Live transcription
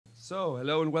So,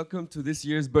 hello and welcome to this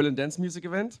year's Berlin Dance Music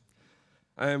event.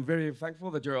 I am very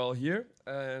thankful that you're all here,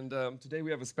 and today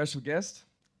we have a special guest,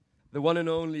 the one and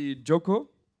only Joko.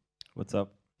 What's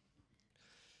up?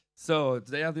 So,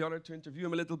 today I have the honor to interview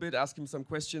him a little bit, ask him some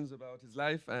questions about his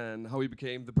life and how he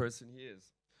became the person he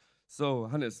is. So,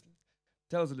 Hannes,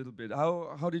 tell us a little bit,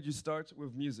 how did you start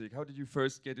with music? How did you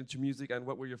first get into music, and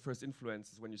what were your first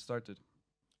influences when you started?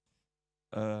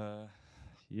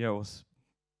 Yeah,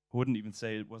 wouldn't even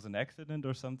say it was an accident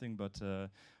or something, but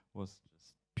was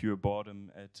just pure boredom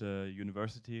at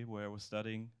university where I was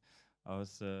studying. I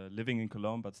was living in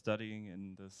Cologne, but studying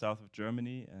in the south of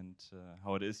Germany, and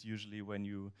how it is usually when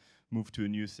you move to a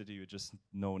new city, you just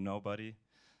know nobody.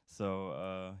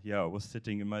 So yeah, I was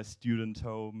sitting in my student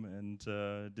home and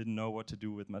didn't know what to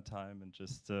do with my time, and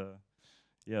just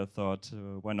yeah, thought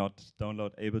why not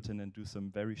download Ableton and do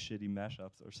some very shitty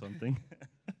mashups or something.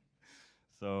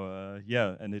 So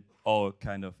yeah, and it all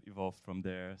kind of evolved from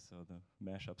there. So the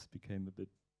mashups became a bit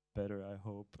better, I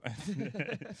hope,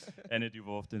 and it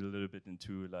evolved a little bit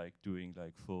into like doing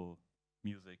like full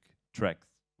music tracks,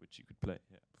 which you could play.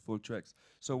 Yeah. Full tracks.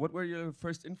 So, what were your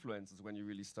first influences when you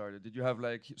really started? Did you have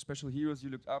like special heroes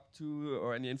you looked up to,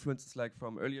 or any influences like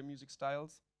from earlier music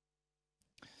styles?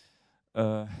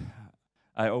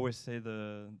 I always say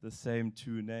the same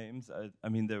two names. I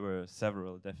mean, there were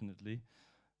several definitely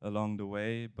along the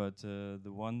way, but the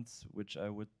ones which I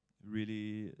would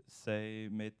really say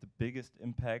made the biggest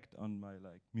impact on my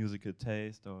like musical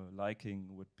taste or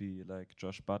liking would be like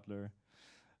Josh Butler,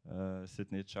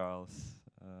 Sidney Charles.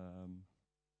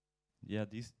 Yeah,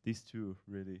 these two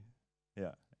really.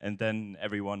 Yeah, and then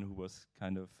everyone who was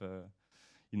kind of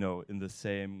in the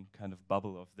same kind of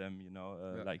bubble of them.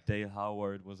 Yeah. Like Dale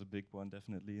Howard was a big one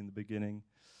definitely in the beginning.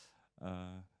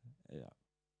 Yeah,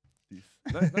 these.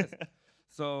 Nice.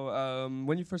 So,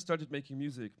 when you first started making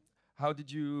music, how did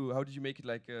you make it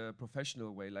like a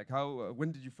professional way? Like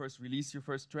when did you first release your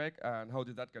first track, and how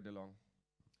did that get along?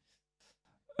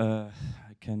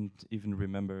 I can't even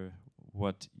remember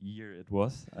what year it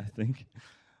was, I think.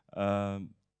 Um,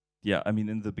 yeah, I mean,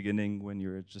 in the beginning, when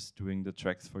you're just doing the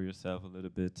tracks for yourself a little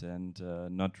bit and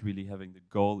not really having the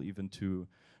goal even to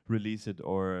release it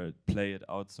or play it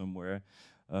out somewhere,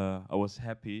 I was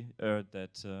happy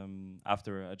that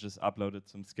after I just uploaded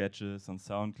some sketches on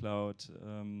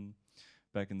SoundCloud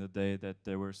back in the day, that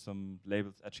there were some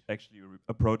labels actually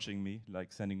approaching me,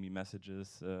 like sending me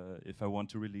messages if I want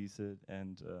to release it.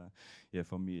 And yeah,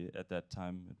 for me at that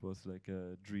time, it was like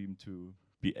a dream to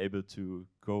be able to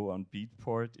go on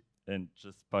Beatport and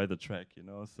just buy the track,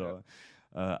 So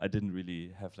I didn't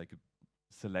really have like a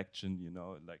selection,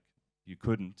 like you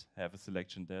couldn't have a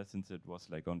selection there since it was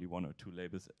like only one or two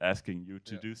labels asking you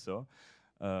to do so.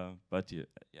 But yeah,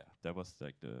 that was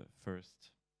like the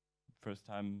first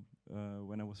time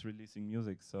when I was releasing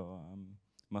music. So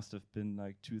must have been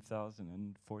like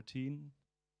 2014,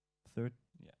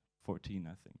 14,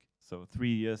 I think. So 3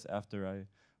 years after I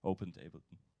opened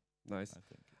Ableton. Nice. I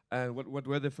think. And what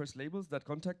were the first labels that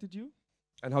contacted you,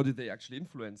 and how did they actually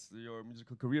influence your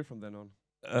musical career from then on?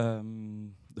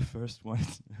 The first one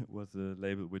was a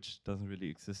label which doesn't really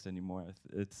exist anymore.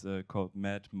 It's called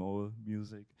Mad Mole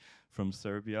Music from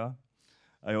Serbia.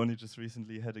 I only just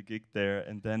recently had a gig there,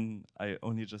 and then I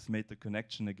only just made the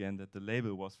connection again that the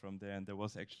label was from there, and there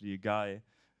was actually a guy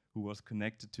who was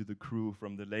connected to the crew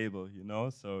from the label,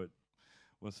 So it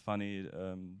was funny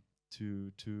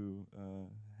to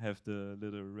have the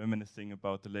little reminiscing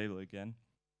about the label again.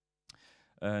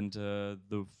 And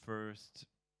the first,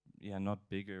 not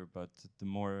bigger, but the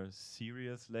more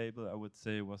serious label, I would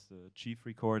say, was the Chief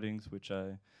Recordings, which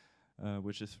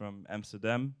is from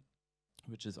Amsterdam,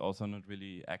 which is also not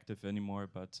really active anymore,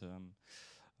 but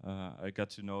I got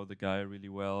to know the guy really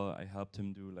well. I helped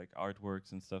him do like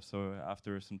artworks and stuff. So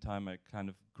after some time, I kind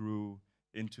of grew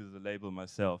into the label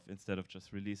myself instead of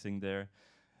just releasing there.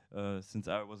 Since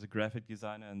I was a graphic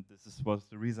designer, and was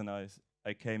the reason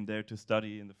I came there to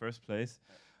study in the first place,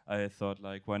 I thought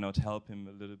like, why not help him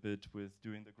a little bit with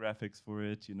doing the graphics for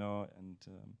it, and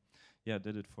yeah,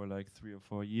 did it for like 3 or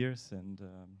 4 years, and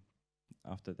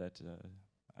after that,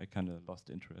 I kind of lost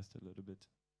interest a little bit.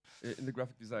 In the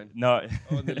graphic design? No,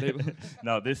 On the label?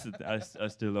 No, this is I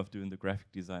still love doing the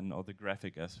graphic design, all the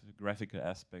graphical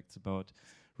aspects about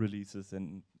releases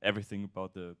and everything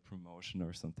about the promotion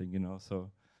or something,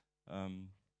 So,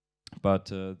 but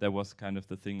that was kind of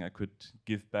the thing I could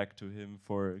give back to him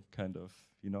for kind of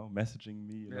messaging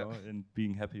me, and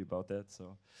being happy about that.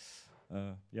 So,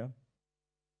 yeah.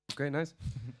 Okay, nice.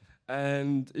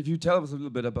 And if you tell us a little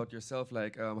bit about yourself,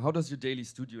 like how does your daily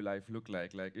studio life look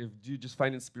like? Like, if do you just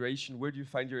find inspiration? Where do you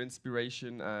find your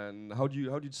inspiration? And how do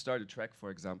you start a track, for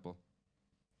example?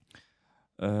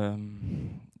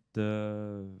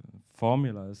 The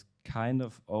formula is kind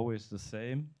of always the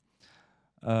same.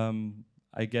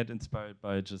 I get inspired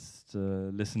by just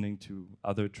listening to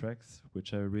other tracks,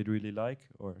 which I really like,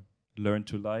 or learn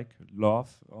to like,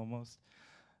 love almost,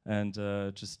 and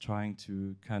just trying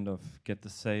to kind of get the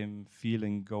same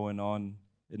feeling going on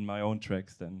in my own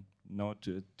tracks. Then,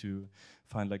 to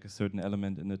find like a certain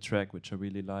element in a track which I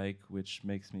really like, which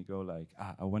makes me go like,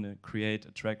 I want to create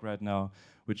a track right now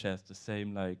which has the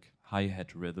same like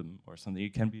hi-hat rhythm or something.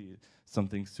 It can be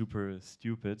something super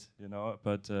stupid,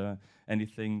 but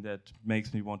anything that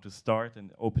makes me want to start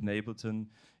and open Ableton,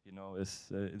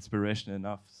 is inspiration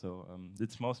enough. So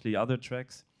it's mostly other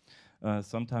tracks.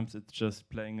 Sometimes it's just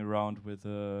playing around with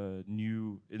a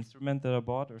new instrument that I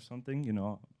bought or something,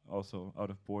 also out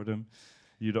of boredom.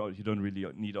 You don't really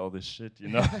need all this shit,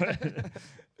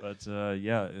 But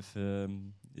yeah,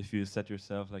 if you set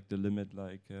yourself like the limit,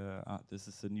 like this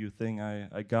is a new thing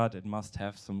I got, it must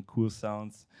have some cool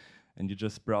sounds, and you're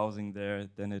just browsing there,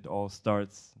 then it all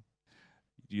starts.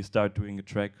 You start doing a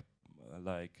track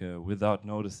without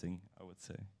noticing, I would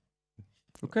say.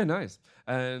 Okay, nice.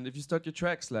 And if you start your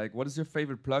tracks, like, what is your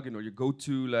favorite plugin or your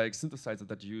go-to like synthesizer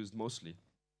that you use mostly?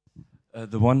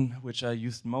 The one which I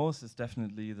used most is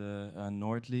definitely the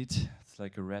Nordlead. It's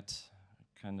like a red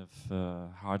kind of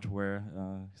hardware,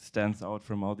 stands out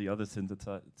from all the other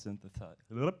synthesizers.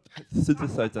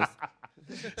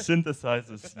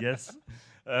 Synthesizers, yes.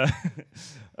 Uh,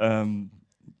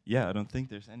 yeah, I don't think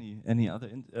there's any other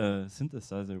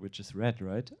synthesizer which is red,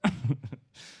 right?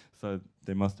 So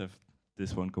they must have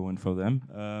this one going for them.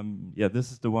 Yeah,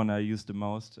 this is the one I use the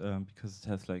most because it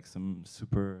has like some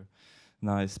super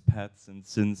nice pads and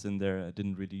synths in there. I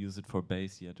didn't really use it for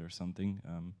bass yet or something.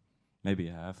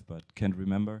 Maybe I have, but can't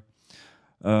remember.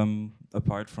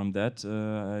 Apart from that,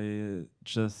 I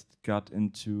just got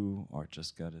into, or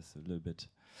just got is a little bit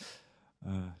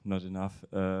not enough.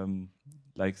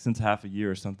 Like since half a year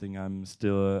or something, I'm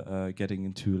still getting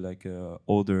into like a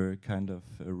older kind of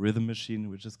rhythm machine,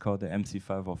 which is called the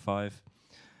MC505.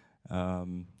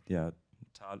 Yeah,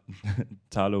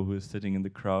 Talo, who is sitting in the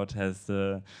crowd, has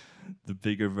the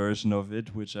bigger version of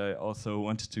it, which I also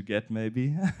wanted to get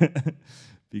maybe.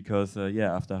 Because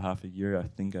yeah, after half a year, I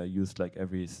think I used like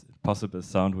every possible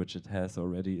sound which it has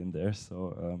already in there.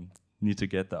 So need to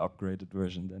get the upgraded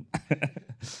version then.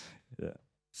 Yeah.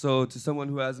 So, to someone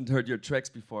who hasn't heard your tracks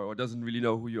before or doesn't really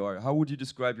know who you are, how would you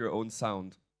describe your own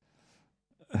sound?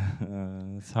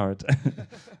 It's hard.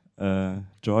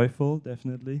 Joyful,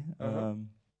 definitely.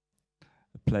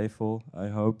 Playful, I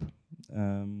hope.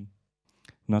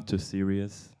 Not too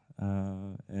serious.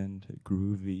 And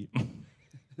groovy.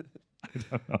 I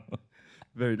don't know.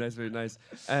 Very nice, very nice.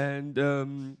 And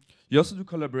you also do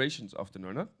collaborations often,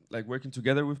 or not? Like working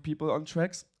together with people on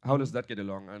tracks. How does that get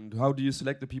along? And how do you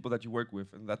select the people that you work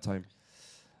with in that time?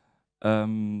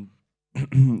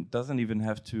 Doesn't even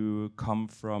have to come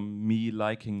from me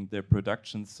liking their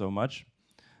productions so much,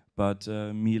 but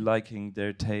me liking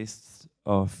their tastes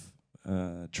of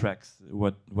tracks,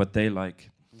 what they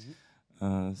like.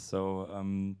 So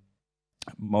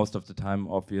most of the time,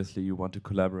 obviously, you want to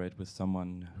collaborate with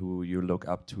someone who you look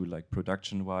up to, like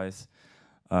production-wise.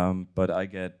 But I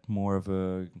get more of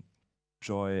a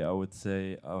joy, I would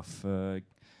say, of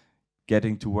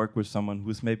getting to work with someone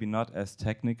who's maybe not as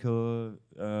technical.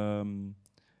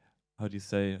 How do you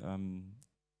say?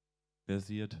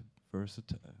 Versiert,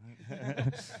 versatile.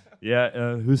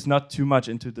 Yeah, who's not too much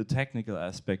into the technical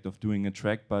aspect of doing a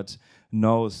track, but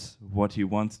knows what he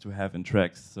wants to have in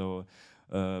tracks. So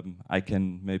I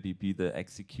can maybe be the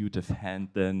executive hand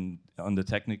then on the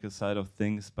technical side of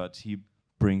things, but he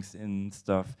brings in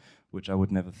stuff which I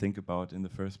would never think about in the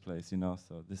first place,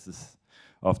 So this is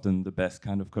often the best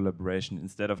kind of collaboration,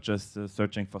 instead of just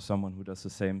searching for someone who does the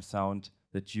same sound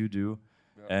that you do.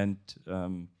 Yeah. And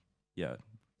yeah,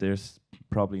 there's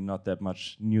probably not that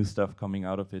much new stuff coming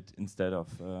out of it, instead of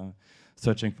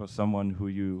searching for someone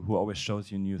who always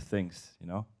shows you new things,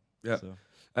 Yeah. So.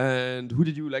 And who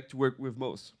did you like to work with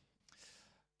most?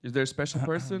 Is there a special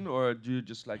person, or do you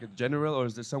just like a general, or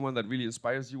is there someone that really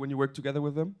inspires you when you work together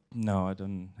with them? No, I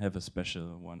don't have a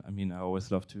special one. I mean, I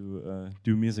always love to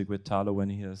do music with Talo when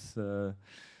he has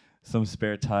some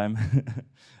spare time.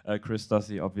 Chris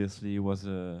Dossi obviously was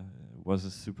a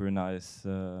super nice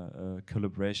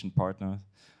collaboration partner.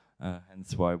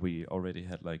 Hence why we already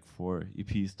had like 4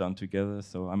 EPs done together.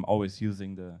 So I'm always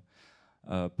using the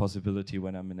possibility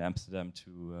when I'm in Amsterdam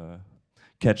to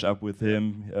catch up with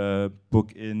him,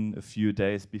 book in a few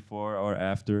days before or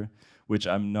after, which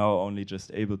I'm now only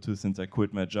just able to since I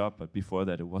quit my job. But before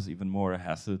that, it was even more a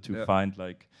hassle to find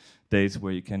like days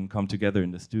where you can come together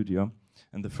in the studio.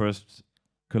 And the first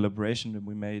collaboration that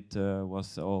we made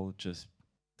was all just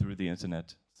through the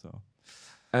internet. So.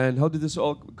 And how did this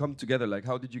all come together? Like,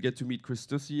 how did you get to meet Chris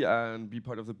Stussy and be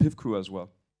part of the PIV crew as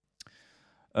well?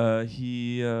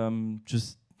 He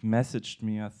just messaged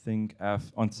me, I think,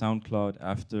 on SoundCloud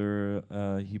after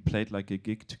he played like a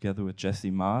gig together with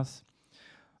Jesse Mars.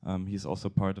 He's also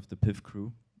part of the PIV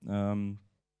crew. And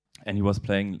he was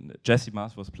playing, Jesse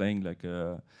Mars was playing like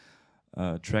a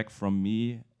track from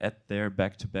me at their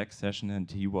back-to-back session,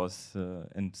 and he was,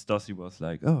 and Stussy was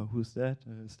like, "Oh, who's that?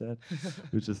 Who's that?"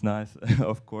 Which is nice,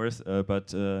 of course.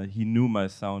 But he knew my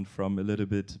sound from a little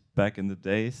bit back in the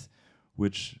days,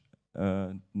 which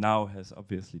now has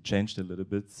obviously changed a little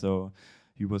bit. So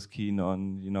he was keen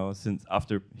on, since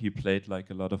after he played like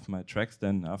a lot of my tracks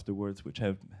then afterwards, which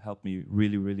have helped me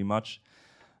really, really much.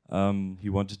 He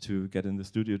wanted to get in the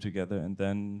studio together, and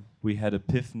then we had a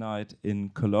PIV night in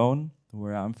Cologne,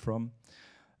 where I'm from.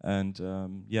 And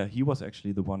he was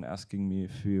actually the one asking me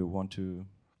if we want to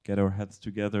get our heads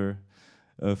together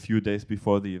a few days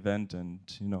before the event and,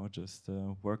 just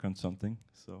work on something.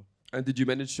 So. And did you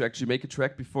manage to actually make a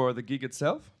track before the gig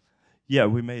itself? Yeah,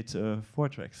 we made 4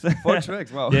 tracks. 4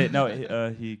 tracks, wow. Yeah, no,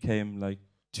 he came like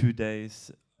 2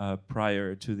 days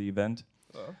prior to the event.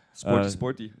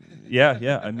 Sporty.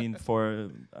 Yeah. I mean,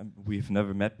 we've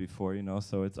never met before,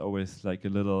 so it's always like a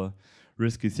little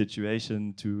risky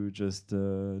situation to just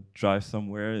drive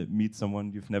somewhere, meet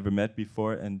someone you've never met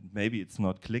before, and maybe it's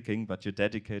not clicking, but you're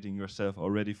dedicating yourself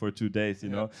already for 2 days, you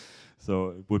know.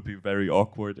 So it would be very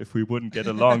awkward if we wouldn't get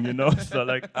along, So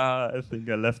like, I think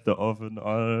I left the oven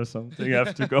on or something. I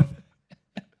have to go.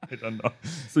 I don't know.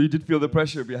 So you did feel the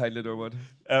pressure behind it, or what?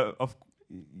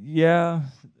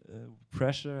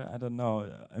 Pressure, I don't know.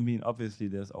 I mean, obviously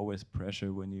there's always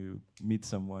pressure when you meet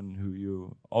someone who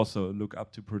you also look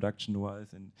up to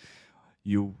production-wise, and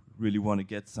you really want to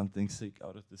get something sick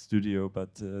out of the studio,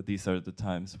 but these are the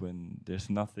times when there's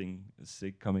nothing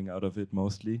sick coming out of it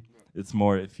mostly. It's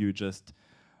more if you just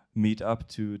meet up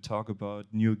to talk about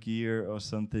new gear or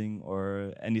something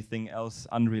or anything else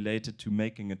unrelated to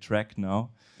making a track now.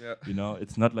 Yeah.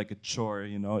 It's not like a chore,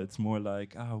 it's more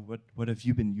like, what have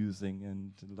you been using,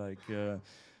 and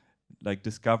like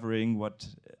discovering what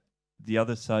the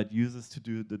other side uses to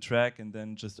do the track, and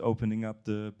then just opening up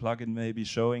the plugin, maybe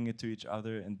showing it to each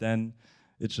other, and then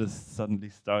it just suddenly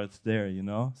starts there,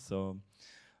 So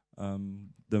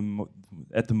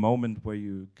at the moment where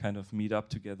you kind of meet up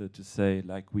together to say,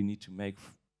 like, we need to make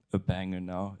a banger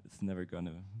now, it's never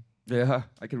gonna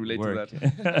I can relate work. to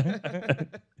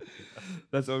that.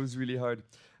 That's always really hard.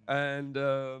 And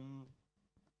if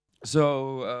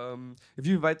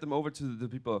you invite them over to the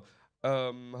people,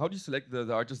 how do you select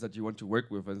the artists that you want to work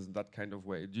with in that kind of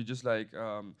way? Do you just like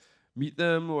meet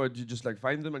them, or do you just like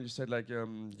find them and you said like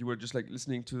you were just like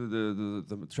listening to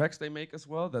the tracks they make as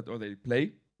well, or they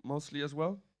play mostly as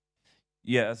well?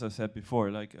 Yeah, as I said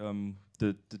before, like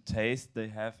the taste they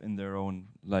have in their own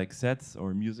like sets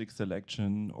or music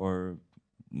selection, or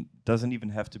doesn't even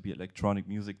have to be electronic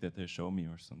music that they show me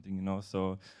or something,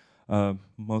 So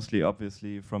mostly,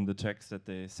 obviously, from the tracks that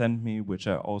they send me, which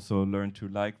I also learned to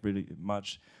like really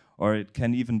much, or it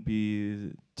can even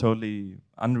be totally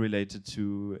unrelated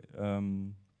to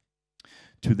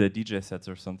their DJ sets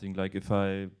or something. Like if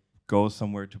I go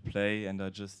somewhere to play and I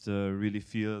just really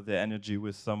feel the energy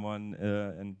with someone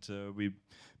and we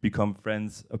become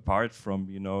friends apart from,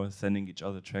 sending each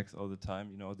other tracks all the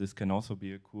time, this can also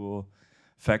be a cool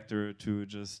factor to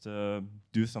just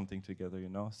do something together,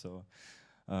 So,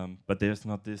 but there's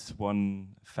not this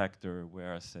one factor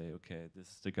where I say, okay, this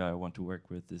is the guy I want to work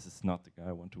with, this is not the guy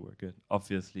I want to work with.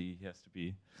 Obviously, he has to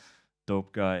be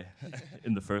dope guy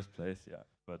in the first place, yeah,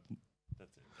 but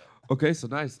that's it. Okay, so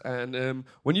nice. And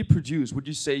when you produce, would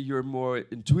you say you're more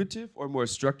intuitive or more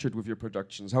structured with your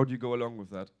productions? How do you go along with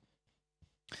that?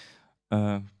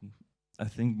 I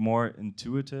think more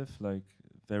intuitive, like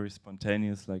very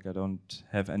spontaneous. Like I don't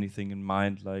have anything in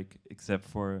mind, like except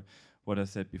for what I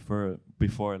said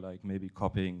before, like maybe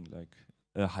copying like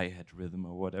a hi-hat rhythm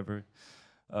or whatever.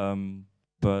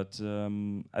 But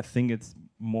I think it's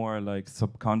more like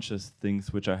subconscious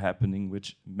things which are happening,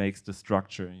 which makes the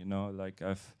structure. Like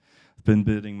I've been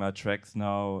building my tracks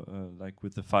now, like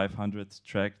with the 500th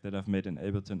track that I've made in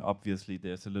Ableton. Obviously,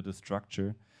 there's a little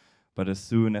structure, but as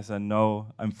soon as I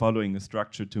know I'm following a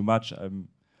structure too much,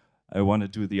 I want to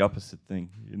do the opposite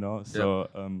thing. So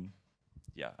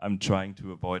yeah, I'm trying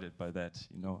to avoid it by that,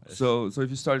 you know. So if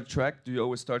you start a track, do you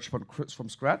always start from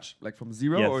scratch, like from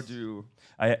zero, yes. or do you?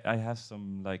 I have some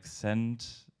like send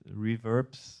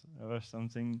reverbs or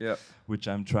something, Yeah. which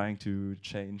I'm trying to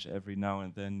change every now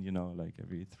and then, you know, like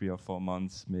every 3 or 4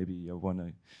 months, maybe I want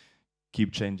to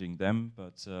keep changing them.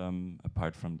 But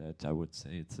apart from that, I would say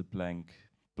it's a blank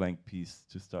piece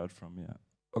to start from, yeah.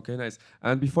 Okay, nice.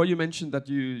 And before you mentioned that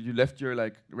you left your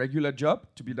like regular job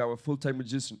to be now a full-time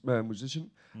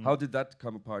musician, how did that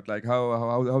come apart? Like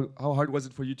how hard was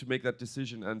it for you to make that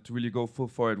decision and to really go full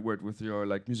forward with your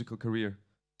like musical career?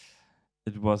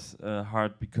 It was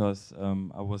hard because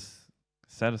I was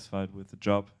satisfied with the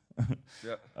job.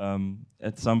 Yeah.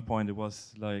 At some point, it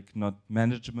was like not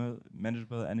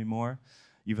manageable anymore.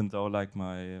 Even though like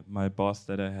my boss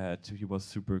that I had, he was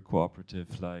super cooperative,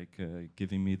 like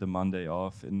giving me the Monday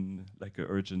off in like an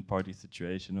urgent party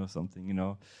situation or something, you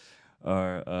know,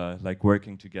 or like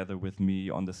working together with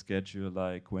me on the schedule,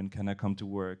 like when can I come to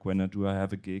work, when do I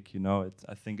have a gig, you know.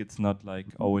 I think it's not like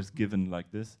always given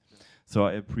like this, so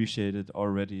I appreciate it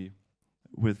already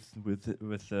with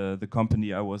the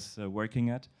company I was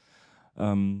working at.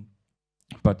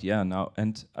 But yeah, now,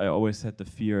 and I always had the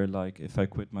fear, like if I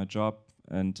quit my job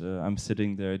and I'm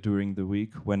sitting there during the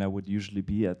week when I would usually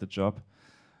be at the job,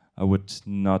 I would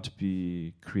not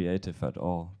be creative at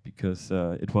all, because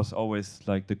it was always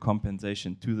like the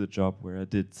compensation to the job where I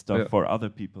did stuff for other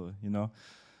people, you know.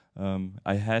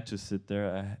 I had to sit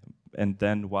there, and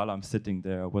then while I'm sitting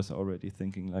there, I was already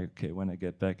thinking like, okay, when I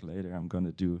get back later, I'm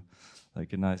gonna do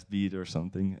like a nice beat or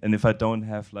something. And if I don't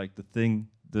have like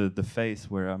the phase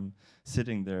where I'm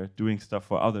sitting there doing stuff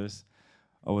for others,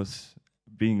 I was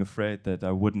being afraid that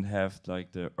I wouldn't have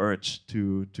like the urge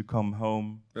to come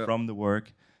home from the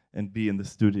work and be in the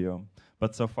studio.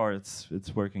 But so far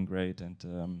it's working great,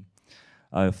 and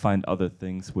I find other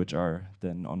things which are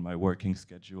then on my working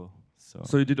schedule.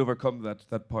 So you did overcome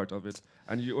that part of it,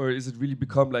 and or is it really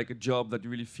become like a job that you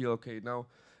really feel okay now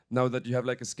that you have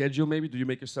like a schedule? Maybe do you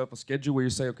make yourself a schedule where you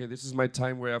say, okay, this is my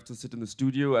time where I have to sit in the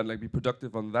studio and like be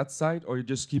productive on that side, or you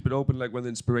just keep it open like when the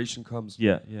inspiration comes?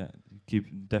 Yeah,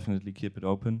 definitely keep it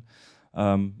open.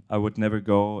 I would never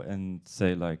go and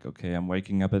say like, okay, I'm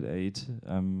waking up at 8,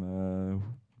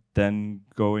 then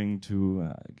going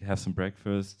to have some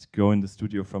breakfast, go in the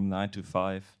studio from 9 to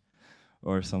 5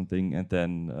 or something, and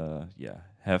then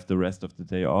have the rest of the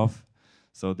day off.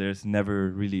 So there's never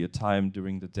really a time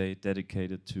during the day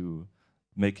dedicated to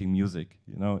making music,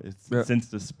 you know. It's since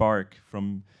the spark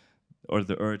from, or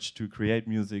the urge to create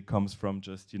music comes from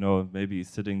just, you know, maybe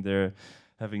sitting there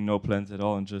having no plans at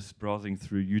all and just browsing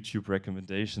through YouTube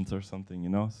recommendations or something, you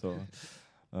know. So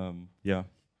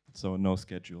so no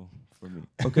schedule for me.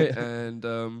 Okay, and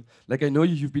like I know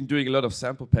you've been doing a lot of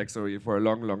sample packs already for a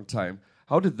long time.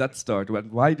 How did that start?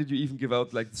 Why did you even give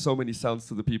out like so many sounds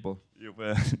to the people?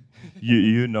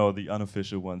 You know the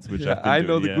unofficial ones, which I've been I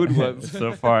know doing, the good ones.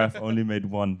 So far, I've only made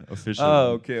one official.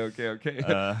 Oh, okay.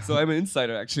 So I'm an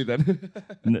insider actually then.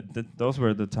 Those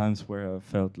were the times where I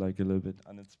felt like a little bit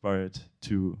uninspired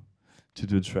to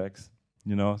do tracks,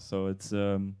 you know. So it's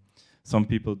some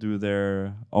people do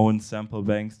their own sample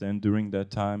banks then during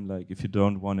that time. Like if you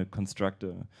don't want to construct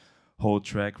a whole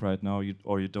track right now,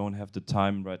 or you don't have the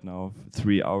time right now,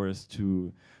 3 hours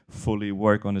to fully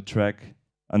work on a track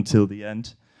until the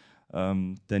end,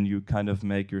 then you kind of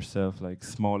make yourself like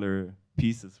smaller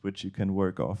pieces which you can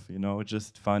work off, you know,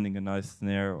 just finding a nice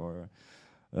snare, or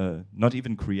not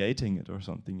even creating it or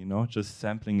something, you know, just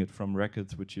sampling it from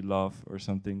records which you love or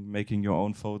something, making your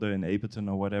own folder in Ableton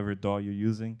or whatever DAW you're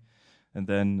using, and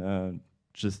then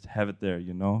just have it there,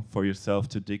 you know, for yourself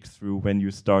to dig through when you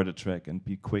start a track, and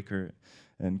be quicker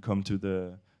and come to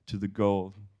the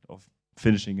goal of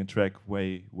finishing a track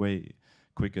way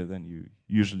quicker than you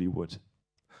usually would.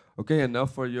 Okay, and now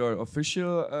for your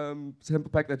official sample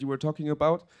pack that you were talking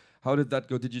about, how did that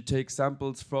go? Did you take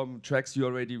samples from tracks you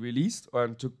already released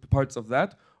and took parts of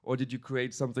that, or did you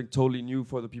create something totally new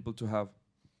for the people to have?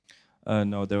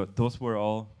 No, those were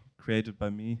all created by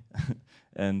me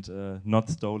and not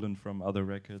stolen from other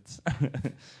records.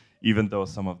 Even though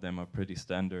some of them are pretty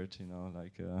standard, you know,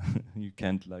 like you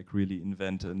can't like really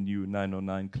invent a new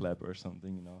 909 clap or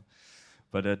something, you know.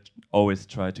 But I always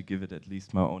try to give it at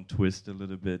least my own twist a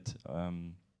little bit.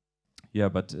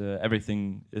 But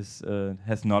everything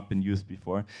has not been used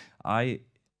before.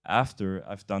 After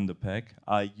I've done the pack,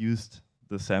 I used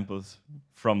the samples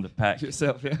from the pack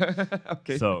yourself, yeah.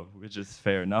 Okay. So, which is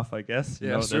fair enough, I guess. You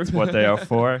know, sure. That's what they are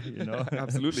for. You know,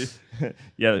 absolutely.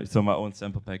 Yeah. So my own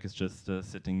sample pack is just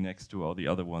sitting next to all the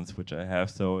other ones which I have.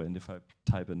 So, and if I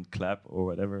type in clap or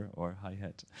whatever, or hi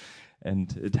hat,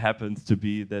 and it happens to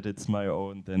be that it's my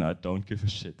own, then I don't give a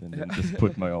shit and then just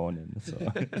put my own in. So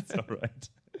it's all right.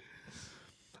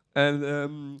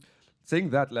 And saying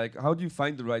that, like, how do you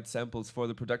find the right samples for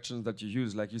the productions that you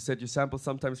use? Like you said, you sample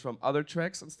sometimes from other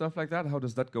tracks and stuff like that. How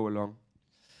does that go along?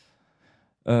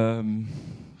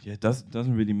 Yeah, it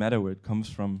doesn't really matter where it comes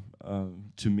from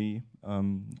to me.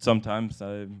 Sometimes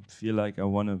I feel like I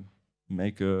want to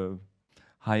make a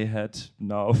hi-hat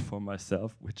now for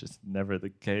myself, which is never the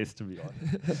case, to be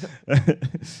honest.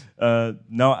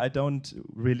 No, I don't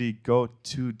really go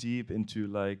too deep into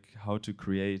like how to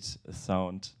create a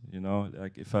sound, you know,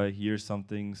 like if I hear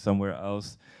something somewhere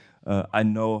else, I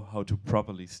know how to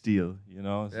properly steal, you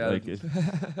know, Yeah. like if,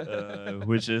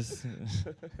 which is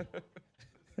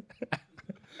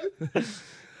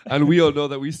And we all know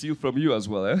that we steal from you as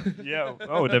well, eh? yeah.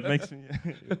 Oh, that makes me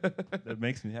that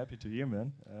makes me happy to hear,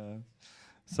 man.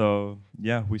 So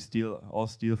yeah, we all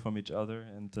steal from each other,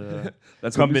 and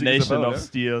That's what music is combination about, of yeah?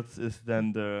 steals is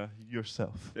then the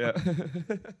yourself. Yeah.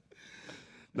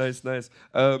 Nice, nice.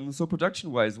 So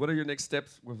production-wise, what are your next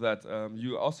steps with that?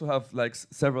 You also have like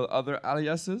several other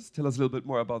aliases. Tell us a little bit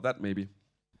more about that, maybe.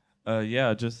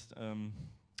 Yeah, just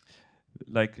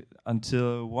like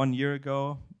until 1 year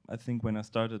ago, I think when I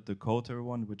started the Coulter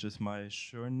one, which is my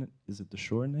is it the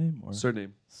sure name or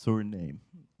Surname. surname?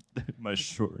 My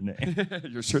sure name.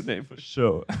 Your surname. For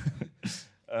sure.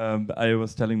 I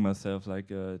was telling myself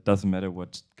like it doesn't matter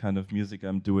what kind of music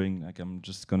I'm doing, like I'm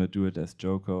just gonna do it as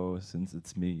JOKO since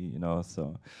it's me, you know.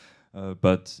 So,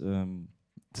 but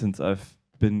since I've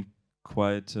been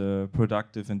quite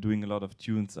productive and doing a lot of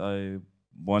tunes, I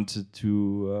wanted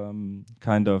to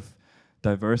kind of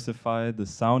diversify the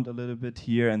sound a little bit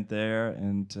here and there,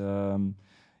 and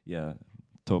yeah.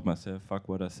 Told myself, fuck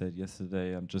what I said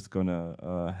yesterday. I'm just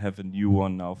gonna have a new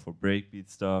one now for breakbeat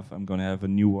stuff. I'm gonna have a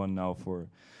new one now for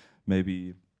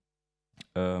maybe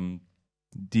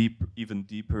even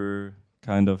deeper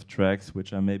kind of tracks,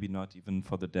 which are maybe not even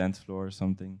for the dance floor or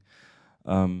something.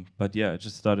 But yeah, I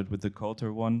just started with the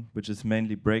Coulter one, which is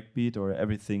mainly breakbeat or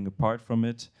everything apart from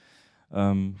it.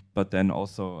 But then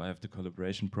also I have the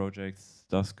collaboration projects,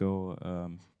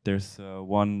 DJOKO. There's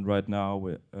one right now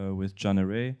with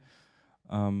Janere.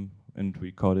 And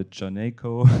we call it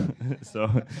DJOKO. So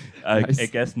Nice. I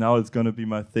guess now it's gonna be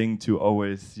my thing to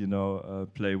always, you know,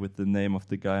 play with the name of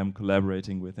the guy I'm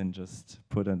collaborating with and just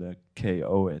put in a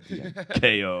KO at the end.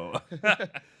 KO.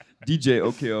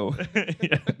 DJOKO.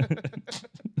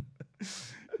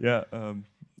 Yeah,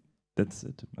 that's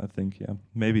it. I think. Yeah,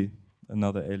 maybe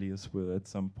another alias will at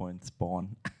some point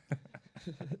spawn.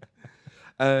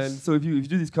 And so if you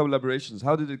do these collaborations,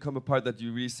 how did it come apart that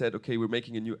you really said, okay, we're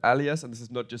making a new alias and this is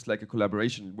not just like a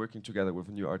collaboration, working together with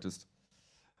a new artist?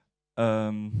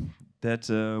 That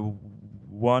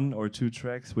 1 or 2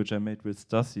 tracks which I made with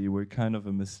Stassi were kind of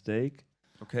a mistake.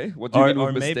 Okay, what do you mean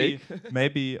with mistake?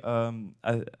 maybe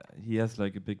he has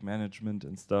like a big management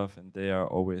and stuff, and they are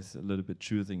always a little bit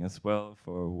choosing as well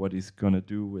for what he's gonna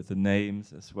do with the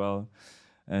names as well.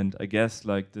 And I guess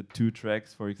like the 2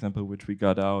 tracks, for example, which we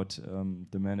got out,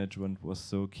 the management was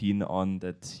so keen on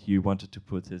that he wanted to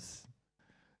put his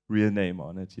real name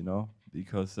on it, you know,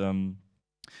 because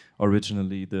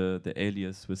originally the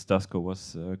alias with DJOKO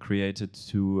was created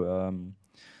to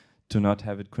not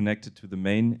have it connected to the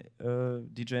main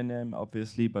DJ name,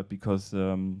 obviously, but because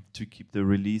to keep the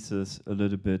releases a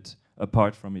little bit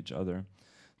apart from each other,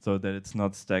 so that it's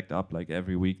not stacked up like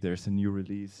every week there's a new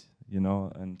release, you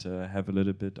know, and have a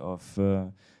little bit of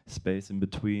space in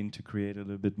between to create a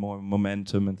little bit more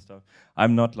momentum and stuff.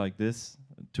 I'm not like this,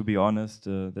 to be honest.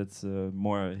 That's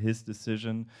more his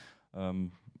decision.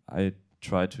 I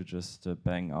try to just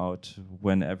bang out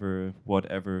whenever,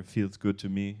 whatever feels good to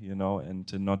me, you know, and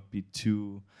to not be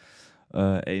too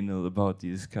anal about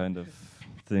these kind of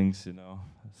things, you know.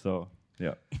 So,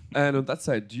 yeah. And on that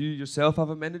side, do you yourself have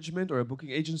a management or a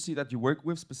booking agency that you work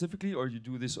with specifically, or you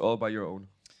do this all by your own?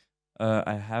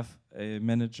 I have a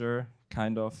manager,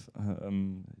 kind of.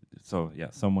 So yeah,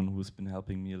 someone who's been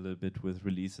helping me a little bit with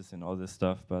releases and all this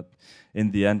stuff. But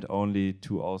in the end, only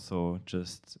to also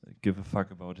just give a fuck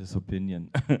about his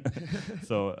opinion.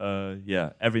 So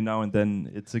yeah, every now and then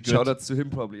it's a good. Shout out to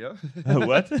him, probably, yeah.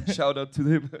 What? Shout out to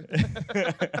him.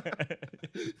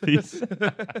 Peace.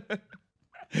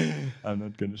 I'm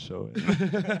not gonna show it.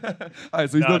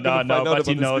 So he's not gonna find out but about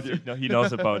he this knows. video. He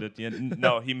knows about it. Yeah,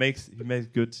 no, he makes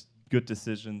good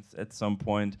decisions at some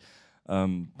point.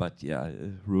 But yeah,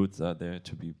 roots are there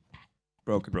to be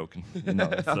broken. You know,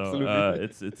 so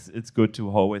it's good to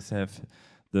always have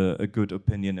a good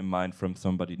opinion in mind from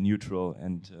somebody neutral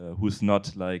and who's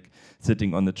not like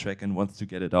sitting on the track and wants to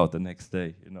get it out the next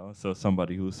day, you know. So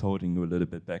somebody who's holding you a little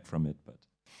bit back from it, but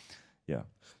yeah.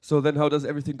 So then how does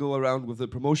everything go around with the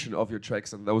promotion of your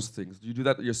tracks and those things? Do you do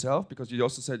that yourself? Because you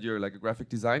also said you're like a graphic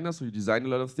designer, so you design a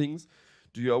lot of things.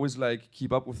 Do you always like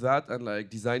keep up with that and like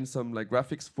design some like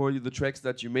graphics for the tracks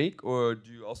that you make? Or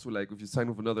do you also like, if you sign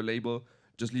with another label,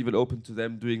 just leave it open to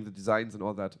them doing the designs and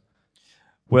all that?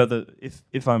 Well,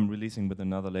 if I'm releasing with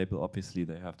another label, obviously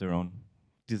they have their own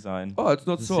design. Oh, it's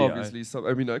not The so CI. obviously. So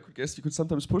I mean, I could guess you could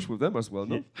sometimes push with them as well,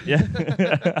 no? Yeah.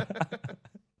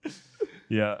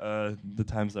 Yeah, the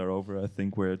times are over, I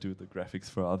think, where I do the graphics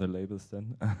for other labels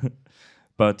then.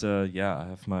 But yeah, I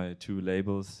have my 2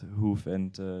 labels, Hoof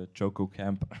and DJOKO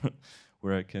Camp,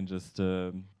 where I can just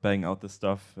bang out the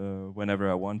stuff whenever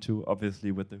I want to.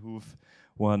 Obviously, with the Hoof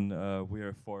one, we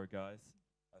are 4 guys.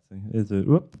 I think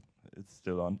it's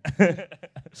still on.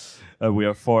 We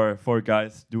are four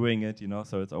guys doing it, you know,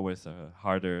 so it's always a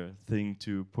harder thing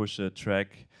to push a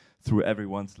track through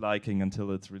everyone's liking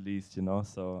until it's released, you know.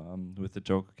 So with the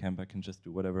DJOKO Camp, I can just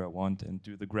do whatever I want and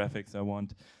do the graphics I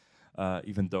want,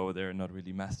 even though they're not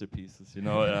really masterpieces, you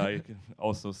know. I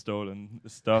also stolen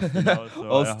stuff, you know. So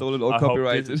All stolen, all I hope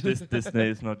copyrighted. this Disney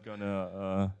is not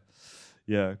gonna,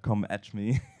 come at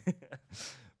me.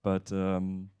 But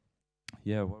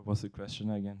yeah, what was the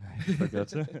question again? I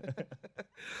forgot.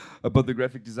 About the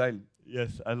graphic design.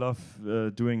 Yes, I love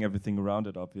doing everything around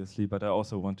it, obviously, but I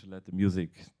also want to let the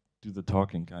music do the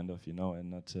talking, kind of, you know,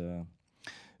 and not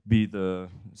be the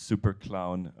super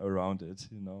clown around it,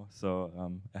 you know. So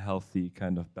a healthy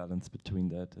kind of balance between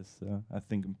that is, I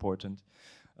think, important.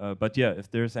 But yeah,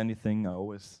 if there's anything, I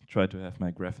always try to have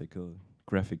my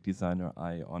graphic designer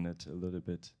eye on it a little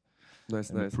bit.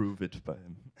 Nice, and nice. approve it by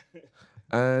him.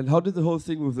 And how did the whole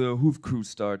thing with the Hoof Crew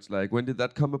start? Like, when did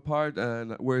that come apart,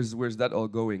 and where's that all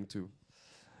going to?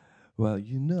 Well,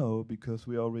 you know, because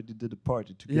we already did a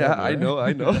party together. Yeah, I know.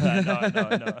 I know.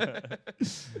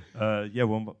 Yeah,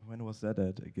 when was that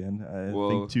at again? I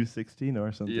think 2016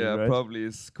 or something, yeah, right? probably.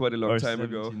 It's quite a long Or time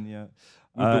ago. 17, yeah.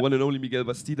 With the one and only Miguel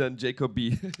Bastida and Jacob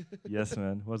B. Yes,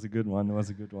 man, was a good one. It was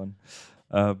a good one.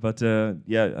 But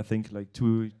yeah, I think like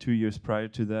two years prior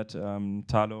to that,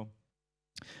 Talo,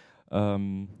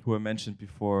 who I mentioned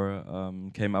before,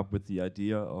 came up with the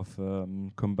idea of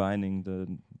combining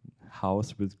the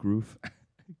house with groove,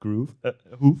 hoof,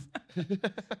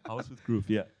 house with groove,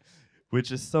 yeah,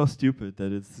 which is so stupid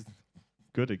that it's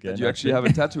good again. That you actually have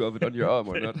a tattoo of it on your arm,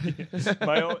 or not?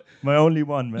 my only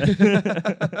one, man.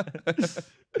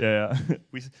 Yeah.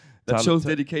 That shows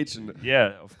dedication.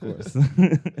 Yeah, of course.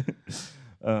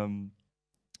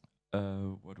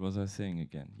 What was I saying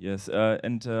again? Yes,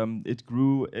 and it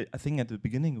grew. I think at the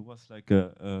beginning it was like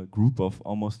a group of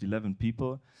almost 11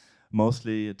 people,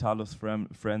 mostly Talo's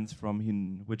friends from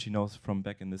which he knows from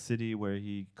back in the city where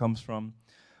he comes from.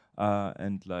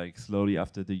 And like slowly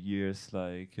after the years,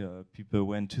 like people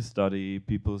went to study,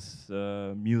 people's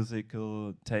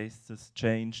musical tastes has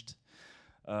changed.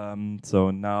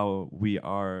 So now we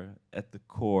are at the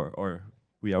core, or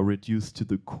we are reduced to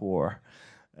the core.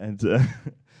 And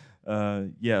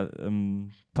yeah,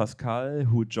 Pascal,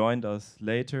 who joined us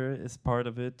later, is part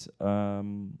of it.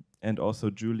 And also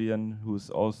Julian,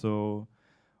 who's also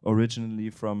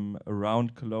originally from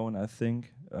around Cologne, I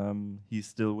think. He's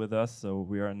still with us, so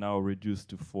we are now reduced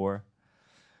to 4.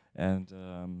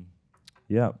 And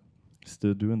yeah,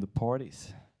 still doing the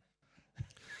parties.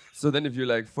 So then, if you're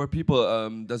like 4 people,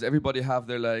 does everybody have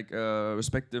their like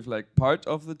respective like part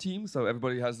of the team? So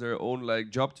everybody has their own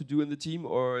like job to do in the team,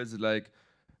 or is it like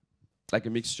a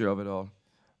mixture of it all?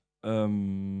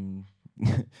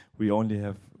 We only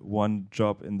have one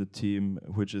job in the team,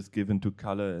 which is given to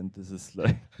Kalle, and this is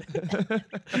like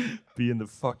being the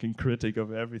fucking critic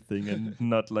of everything and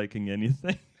not liking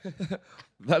anything.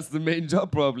 That's the main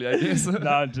job, probably, I guess.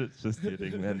 No, just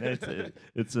kidding, man.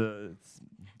 It's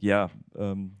yeah.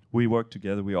 We work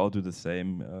together. We all do the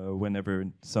same. Whenever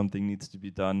something needs to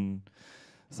be done,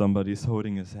 somebody's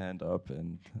holding his hand up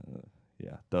and.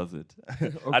 Yeah, does it?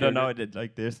 Okay, I don't know.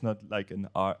 Like, there's not like an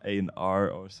A and R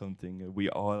or something. We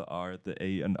all are the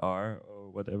A and R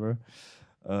or whatever.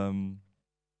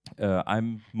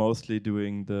 I'm mostly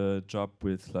doing the job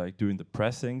with like doing the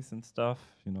pressings and stuff.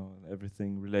 You know,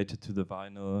 everything related to the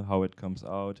vinyl, how it comes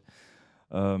out.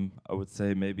 I would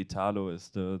say maybe Talo is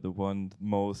the one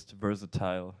most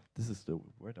versatile. This is the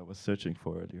word I was searching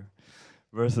for earlier.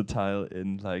 Versatile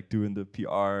in like doing the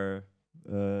PR.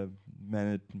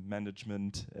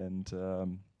 Management and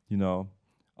you know,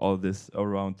 all this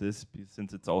around this,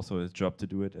 since it's also his job to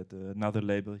do it at another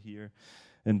label here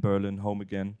in Berlin, Home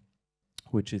Again,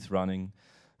 which is running.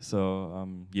 So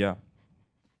yeah,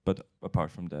 but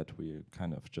apart from that, we're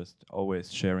kind of just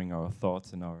always sharing our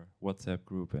thoughts in our WhatsApp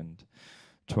group and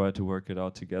try to work it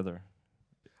out together.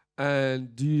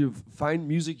 And do you find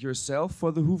music yourself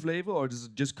for the Hoove label, or does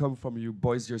it just come from you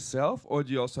boys yourself, or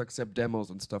do you also accept demos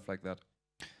and stuff like that?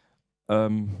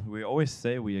 We always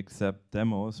say we accept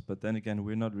demos, but then again,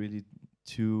 we're not really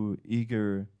too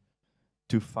eager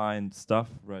to find stuff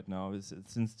right now.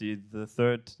 Since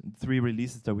the three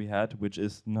releases that we had, which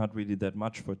is not really that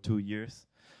much for 2 years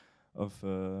of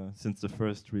since the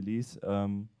first release,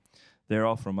 they're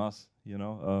all from us, you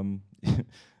know.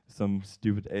 Some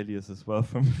stupid alias as well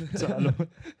from Talo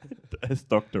as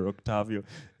Dr. Octavio.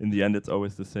 In the end, it's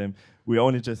always the same. We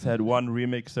only just had one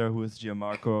remixer, who is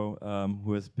DJOKO,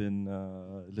 who has been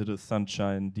Little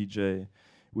Sunshine DJ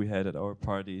we had at our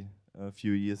party a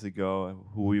few years ago,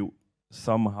 who we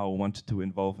somehow wanted to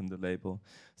involve in the label,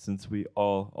 since we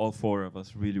all four of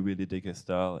us really dig his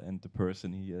style and the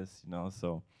person he is, you know.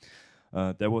 So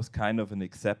that was kind of an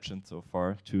exception so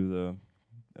far to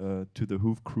the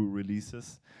Hoove crew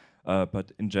releases.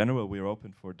 But in general, we're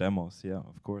open for demos. Yeah,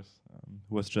 of course.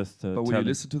 Was just. But will you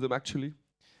listen to them actually?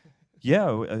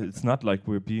 Yeah, it's not like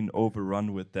we're being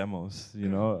overrun with demos, you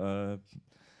know.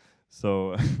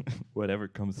 So whatever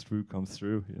comes through,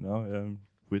 you know.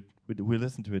 We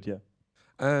listen to it, yeah.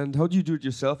 And how do you do it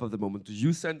yourself at the moment? Do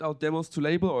you send out demos to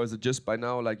label, or is it just by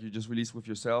now like you just release with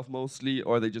yourself mostly,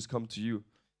 or they just come to you?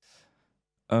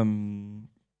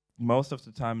 Most of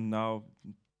the time now,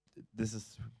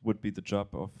 would be the job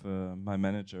of my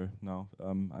manager now.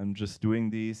 I'm just doing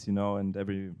these, you know, and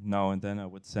every now and then I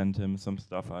would send him some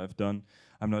stuff I've done.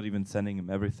 I'm not even sending him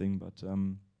everything, but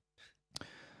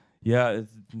yeah,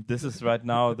 this is right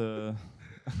now the.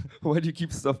 Why do you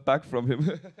keep stuff back from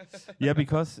him? Yeah,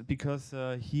 because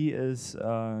he is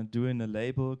doing a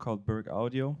label called Berg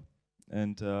Audio,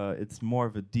 and it's more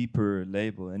of a deeper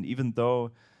label. And even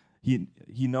though he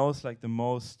knows like the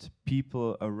most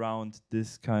people around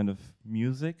this kind of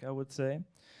music, I would say.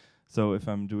 So if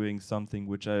I'm doing something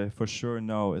which I for sure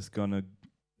know is gonna,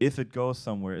 if it goes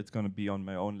somewhere, it's gonna be on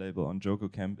my own label on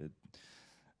JOKO Camp.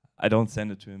 I don't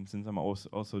send it to him, since I'm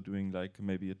also doing like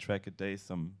maybe a track a day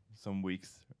some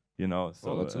weeks, you know.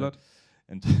 So that's a lot.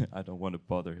 And I don't want to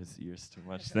bother his ears too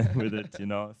much then with it, you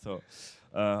know. So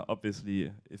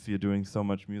obviously, if you're doing so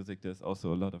much music, there's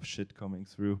also a lot of shit coming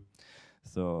through.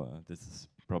 So this is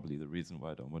probably the reason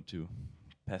why I don't want to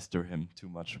pester him too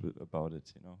much about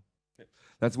it, you know. Okay.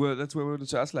 That's where we wanted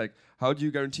to ask, like, how do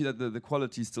you guarantee that the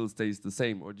quality still stays the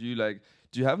same, or do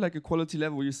you have like a quality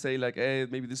level where you say like, hey,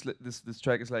 maybe this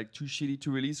track is like too shitty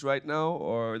to release right now,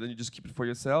 or then you just keep it for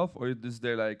yourself, or is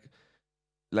there like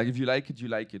if you like it, you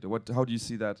like it, or what? How do you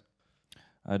see that?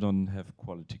 I don't have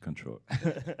quality control.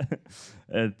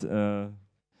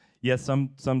 Yeah,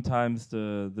 sometimes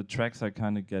the tracks I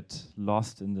kind of get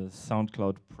lost in the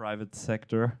SoundCloud private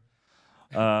sector,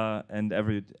 and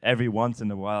every once in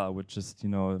a while I would just, you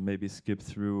know, maybe skip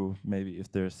through, maybe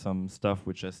if there's some stuff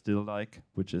which I still like,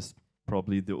 which is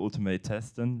probably the ultimate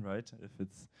test then, right? If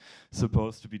it's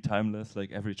supposed to be timeless,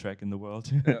 like every track in the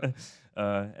world. Yeah.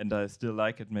 And I still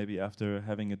like it maybe after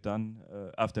having it done,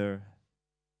 after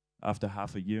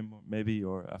half a year maybe,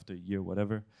 or after a year,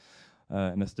 whatever.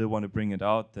 And I still want to bring it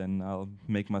out, then I'll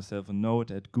make myself a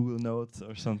note at Google Notes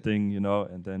or something, you know,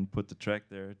 and then put the track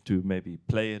there to maybe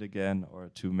play it again, or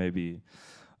to maybe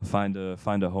find a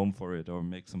home for it, or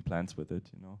make some plans with it,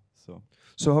 you know.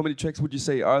 So how many tracks would you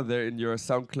say are there in your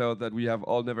SoundCloud that we have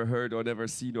all never heard or never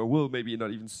seen, or will maybe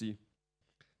not even see?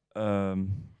 Well,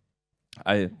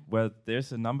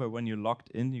 there's a number when you're logged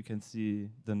in. You can see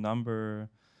the number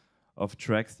of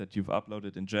tracks that you've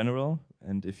uploaded in general,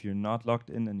 and if you're not logged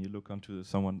in and you look onto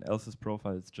someone else's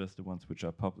profile, it's just the ones which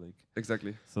are public.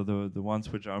 Exactly. So the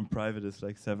ones which are on private is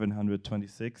like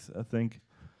 726, I think.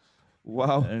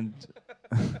 Wow. And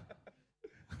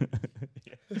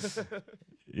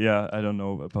yeah, I don't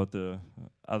know about the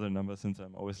other numbers, since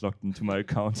I'm always logged into my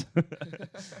account.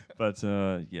 But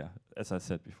yeah, as I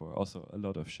said before, also a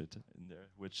lot of shit in there,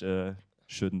 which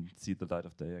shouldn't see the light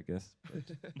of day, I guess.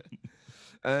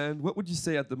 And what would you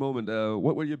say at the moment?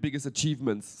 What were your biggest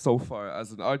achievements so far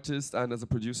as an artist and as a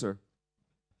producer?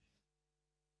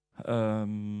 I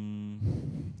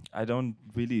don't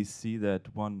really see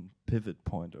that one pivot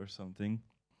point or something.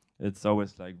 It's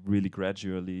always like really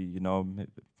gradually, you know.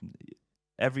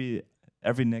 Every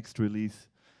next release,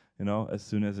 you know, as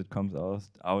soon as it comes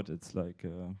out, it's like,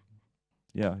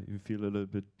 yeah, you feel a little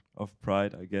bit of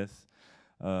pride, I guess.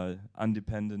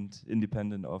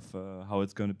 Independent of how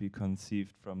it's going to be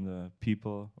conceived from the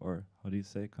people, or how do you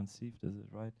say conceived? Is it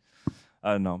right?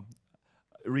 I don't know.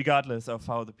 regardless of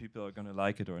how the people are gonna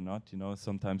like it or not, you know,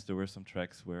 sometimes there were some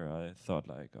tracks where I thought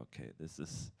like, okay, this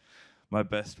is my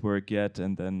best work yet,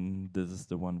 and then this is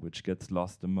the one which gets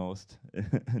lost the most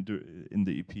in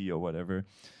the EP or whatever.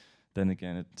 Then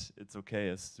again, it's okay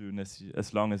as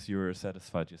long as you're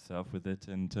satisfied yourself with it,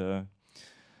 and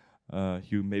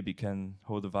you maybe can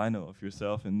hold a vinyl of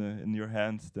yourself in your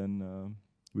hands, then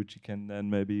which you can then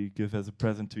maybe give as a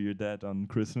present to your dad on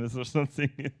Christmas or something.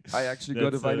 I actually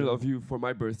got a vinyl of you for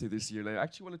my birthday this year, and I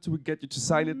actually wanted to get you to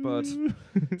sign it, but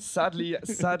sadly,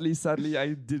 I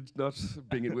did not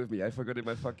bring it with me. I forgot it in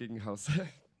my fucking house.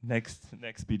 next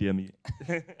BDME.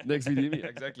 Next VDME,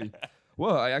 exactly.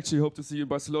 Well, I actually hope to see you in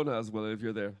Barcelona as well if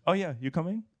you're there. Oh yeah, you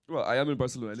coming? Well, I am in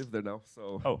Barcelona. I live there now,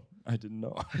 so. Oh, I didn't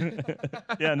know.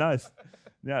 Yeah, nice.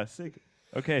 Yeah, sick.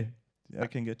 Okay. I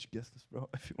can get you guest list, bro,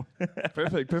 if you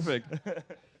want. Perfect.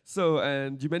 So,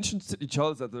 and you mentioned Sidney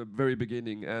Charles at the very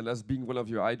beginning, and as being one of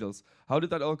your idols. How did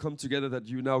that all come together that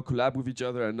you now collab with each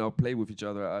other and now play with each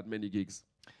other at many gigs?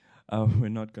 We're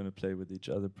not gonna play with each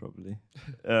other, probably.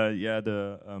 Yeah,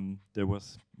 there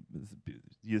was.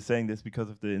 You're saying this because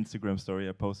of the Instagram story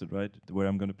I posted, right? Where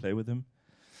I'm gonna play with him.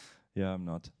 Yeah, I'm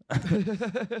not.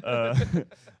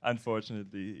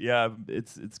 Unfortunately, yeah,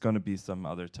 it's gonna be some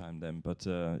other time then. But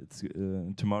it's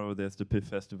tomorrow. There's the PIF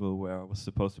festival where I was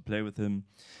supposed to play with him.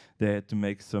 They had to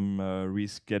make some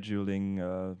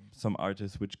rescheduling, some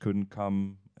artists which couldn't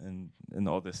come, and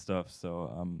all this stuff.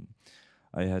 So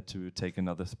I had to take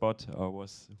another spot. I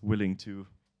was willing to,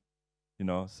 you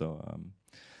know. So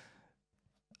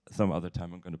some other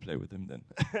time I'm gonna play with him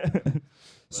then.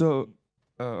 So.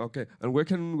 Okay, and where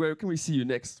can we see you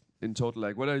next in total?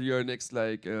 Like, what are your next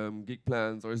gig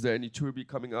plans, or is there any tour be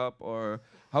coming up, or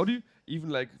how do you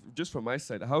even just from my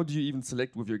side, how do you even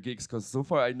select with your gigs? Because so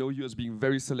far I know you as being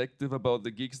very selective about the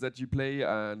gigs that you play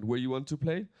and where you want to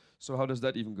play. So how does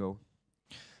that even go?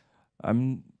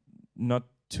 I'm not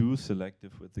too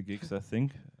selective with the gigs, I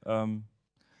think.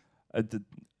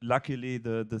 Luckily,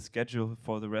 the schedule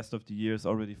for the rest of the year is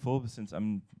already full, since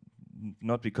I'm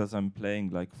not because I'm playing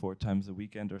like 4 times a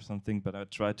weekend or something, but I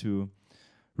try to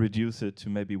reduce it to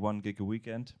maybe 1 gig a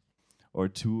weekend, or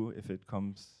 2 if it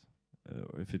comes,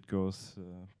 or if it goes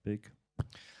big.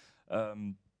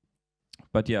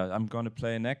 But yeah, I'm gonna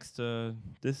play next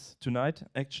tonight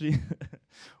actually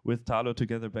with Talo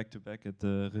together back to back at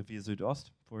the Revier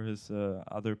Südost for his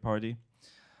other party.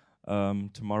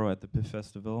 Tomorrow at the PIF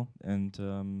festival,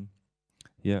 and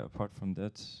yeah, apart from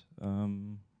that.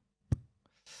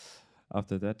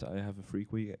 After that, I have a free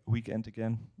weekend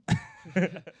again.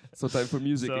 So time for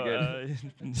music again.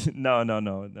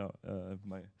 No.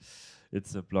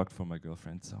 It's blocked for my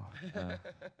girlfriend, so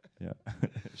yeah,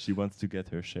 she wants to get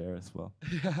her share as well.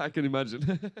 Yeah, I can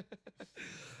imagine.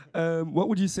 What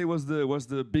would you say was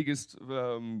the biggest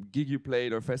gig you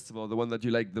played or festival, the one that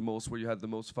you liked the most, where you had the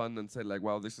most fun and said like,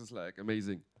 wow, this is like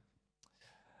amazing?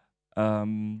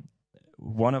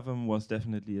 One of them was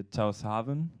definitely at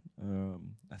Taushaven.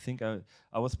 I think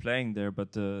I was playing there,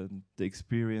 but the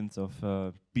experience of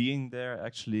being there,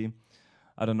 actually,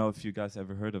 I don't know if you guys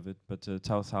ever heard of it, but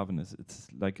Taushaven it's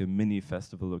like a mini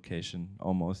festival location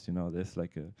almost. You know, there's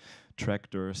like a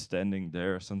tractor standing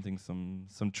there, or something,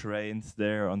 some trains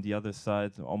there on the other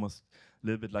side, almost a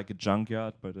little bit like a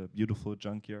junkyard, but a beautiful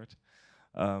junkyard.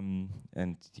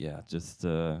 And yeah, just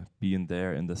being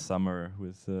there in the summer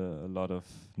with a lot of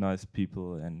nice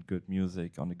people and good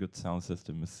music on a good sound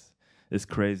system is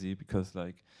crazy, because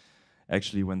like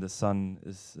actually when the sun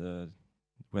is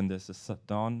when there's a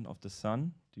dawn of the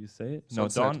sun, do you say it?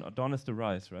 Sunset. No, dawn is the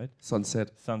rise, right?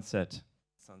 Sunset.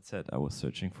 I was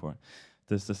searching for.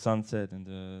 There's the sunset, and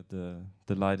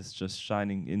the light is just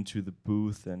shining into the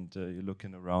booth, and you're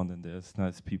looking around, and there's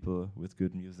nice people with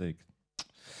good music.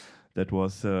 That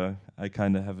was, I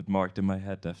kind of have it marked in my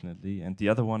head, definitely. And the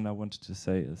other one I wanted to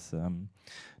say is,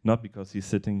 not because he's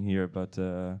sitting here, but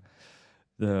the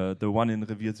one in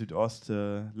Revier Südost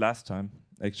last time,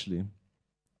 actually,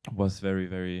 was very,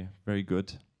 very, very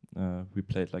good. We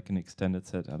played like an extended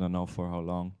set, I don't know for how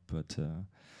long, but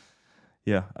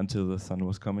yeah, until the sun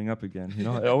was coming up again. You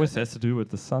know, it always has to do with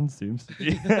the sun, seems to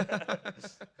be.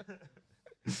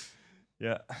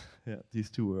 Yeah, these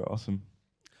two were awesome.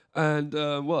 And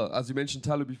well, as you mentioned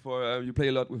Talo before, you play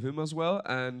a lot with him as well.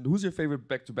 And who's your favorite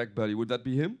back-to-back buddy? Would that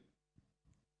be him?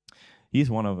 He's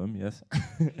one of them, yes.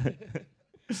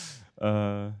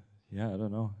 Yeah, I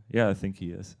don't know. Yeah, I think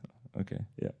he is. Okay,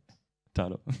 yeah,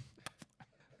 Talo.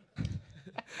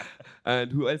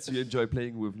 And who else do you enjoy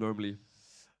playing with normally?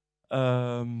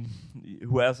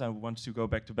 Who else I want to go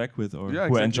back-to-back with, or yeah,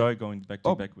 who I exactly. enjoy going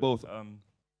back-to-back with? Both.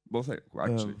 Both,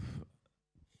 actually.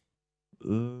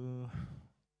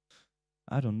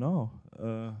 I don't know.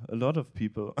 A lot of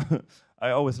people.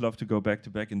 I always love to go back to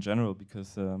back in general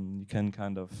because you can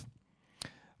kind of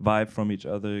vibe from each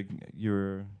other.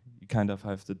 You kind of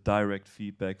have the direct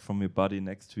feedback from your body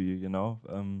next to you, you know.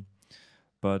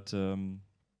 But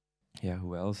yeah,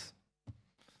 who else?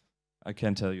 I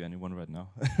can't tell you anyone right now.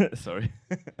 Sorry.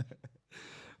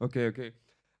 Okay, okay.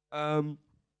 Um,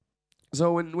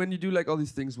 so when you do like all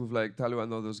these things with like Talo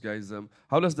and all those guys,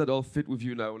 how does that all fit with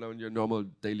you now in your normal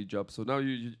daily job? So now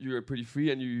you're pretty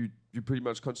free and you pretty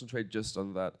much concentrate just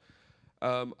on that.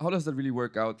 How does that really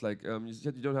work out? Like you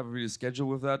said, you don't have a really schedule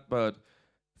with that, but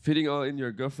fitting all in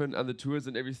your girlfriend and the tours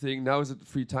and everything. Now is it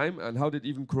free time? And how did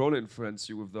even Corona influence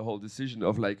you with the whole decision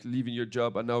of like leaving your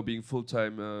job and now being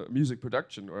full-time music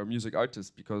production or a music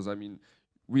artist? Because I mean,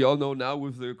 we all know now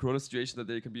with the Corona situation that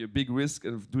there can be a big risk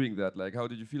of doing that. Like, how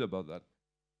did you feel about that?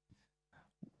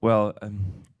 Well,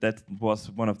 that was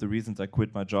one of the reasons I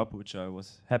quit my job, which I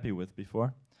was happy with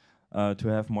before, to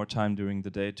have more time during the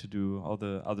day to do all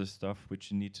the other stuff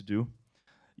which you need to do,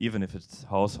 even if it's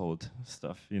household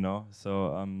stuff, you know.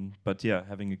 So, but yeah,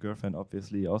 having a girlfriend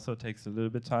obviously also takes a little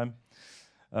bit time,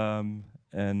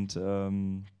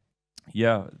 and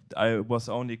yeah, I was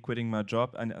only quitting my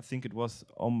job, and I think it was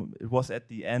at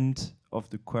the end of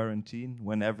the quarantine,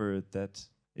 whenever that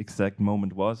exact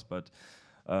moment was, but.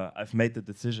 I've made the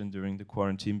decision during the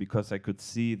quarantine because I could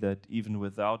see that even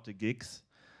without the gigs,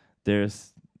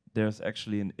 there's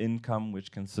actually an income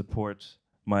which can support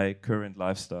my current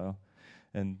lifestyle.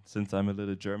 And since I'm a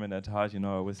little German at heart, you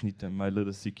know, I always need my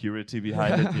little security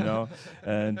behind it, you know.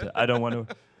 And I don't want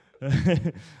to.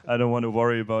 I don't want to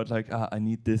worry about like I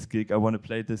need this gig, I want to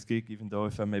play this gig, even though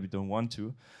if I maybe don't want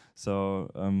to. So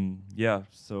yeah,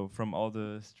 so from all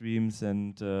the streams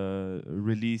and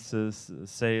releases,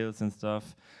 sales and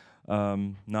stuff,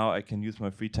 now I can use my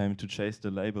free time to chase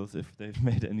the labels if they've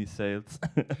made any sales.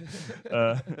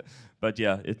 But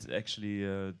yeah, it's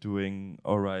actually doing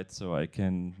all right, so I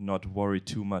can not worry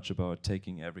too much about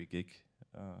taking every gig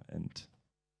and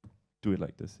do it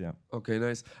like this, yeah. Okay,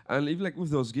 nice. And even like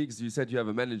with those gigs, you said you have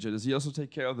a manager. Does he also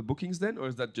take care of the bookings then, or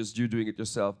is that just you doing it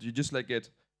yourself? Do you just like get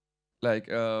like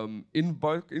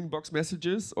inbox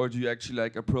messages, or do you actually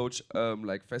like approach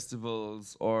like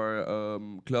festivals or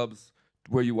clubs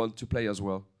where you want to play as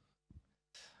well?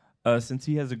 Since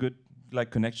he has a good like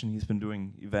connection, he's been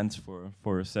doing events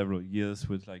for several years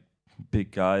with like big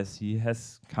guys. He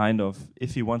has kind of,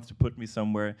 if he wants to put me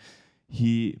somewhere,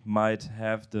 he might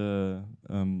have the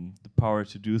power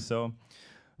to do so,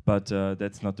 but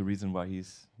that's not the reason why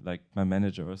he's like my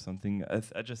manager or something.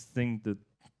 I just think that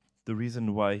the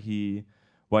reason why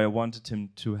I wanted him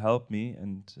to help me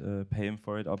and pay him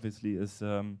for it, obviously, is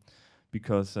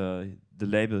because the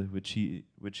label which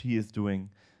he is doing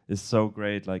is so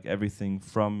great. Like everything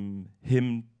from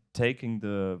him taking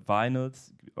the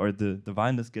vinyls, or the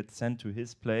vinyls get sent to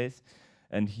his place,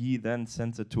 and he then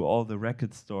sends it to all the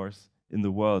record stores in the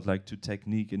world, like to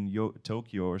Technique in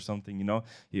Tokyo or something, you know.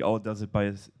 He all does it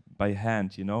by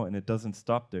hand, you know, and it doesn't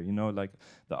stop there, you know, like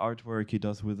the artwork he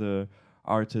does with a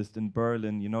artist in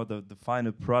Berlin, you know, the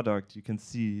final product, you can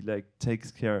see like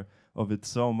takes care of it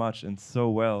so much and so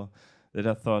well that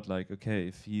I thought like, okay,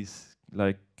 if he's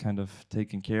like kind of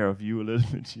taking care of you a little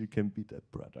bit, you can beat that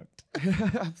product.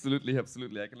 Absolutely,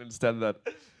 absolutely. I can understand that.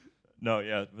 No,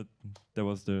 yeah, but that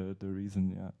was the reason,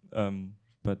 yeah.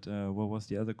 But what was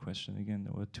the other question again?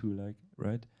 There were two, like,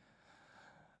 right?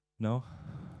 No?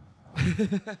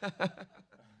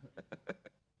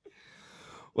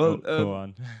 Well, go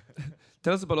on.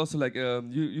 tell us about also like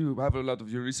you have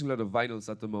you're releasing a lot of vinyls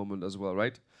at the moment as well,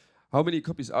 right? How many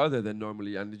copies are there then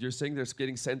normally? And you're saying they're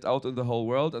getting sent out in the whole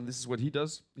world, and this is what he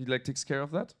does. He like takes care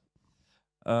of that.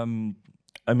 I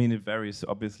mean, it varies.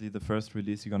 Obviously, the first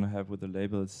release you're gonna have with the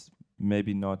label is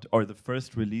maybe not, or the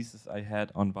first releases I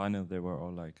had on vinyl, they were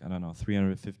all like, I don't know,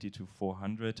 350 to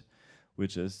 400,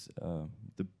 which is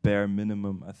the bare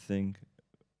minimum, I think,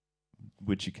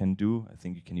 which you can do. I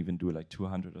think you can even do like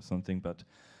 200 or something, but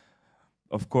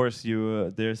of course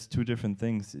there's two different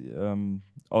things.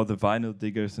 All the vinyl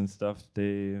diggers and stuff,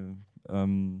 they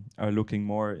are looking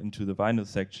more into the vinyl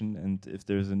section, and if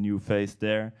there's a new face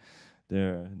there,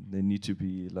 they need to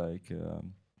be like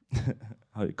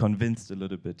convinced a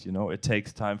little bit, you know. It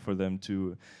takes time for them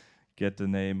to get the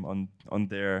name on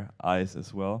their eyes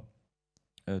as well,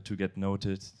 to get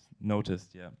noticed,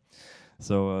 yeah.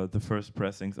 So the first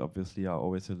pressings obviously are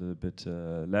always a little bit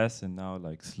less, and now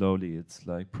like slowly it's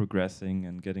like progressing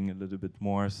and getting a little bit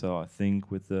more. So I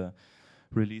think with the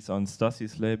release on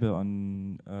Stassi's label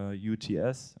on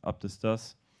UTS, Up to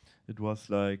Stas, it was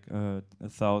like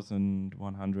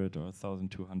 1,100 or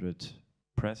 1,200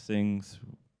 pressings,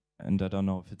 and I don't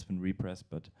know if it's been repressed,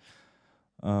 but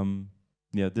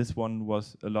yeah, this one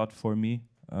was a lot for me.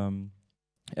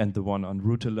 And the one on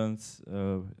Rutulence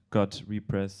got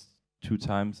repressed 2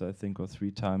 times, I think, or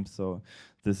 3 times. So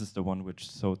this is the one which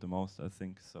sold the most, I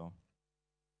think. So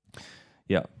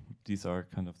yeah, these are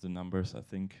kind of the numbers, I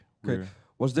think. Okay.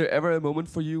 Was there ever a moment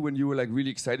for you when you were like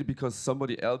really excited because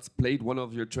somebody else played one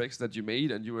of your tracks that you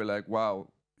made and you were like, wow,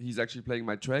 he's actually playing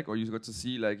my track, or you got to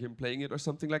see like him playing it or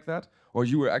something like that? Or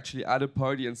you were actually at a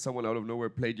party and someone out of nowhere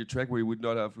played your track where you would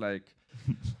not have like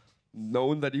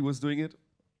known that he was doing it?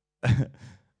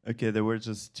 Okay, there were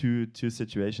just two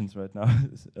situations right now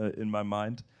in my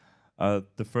mind.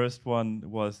 The first one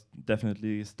was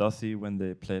definitely Stassi when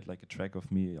they played like a track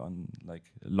of me on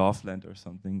like Loveland or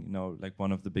something, you know, like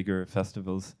one of the bigger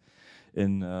festivals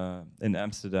in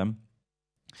Amsterdam.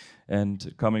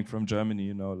 And coming from Germany,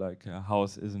 you know, like a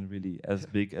house isn't really as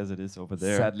big as it is over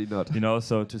there. Sadly not. You know,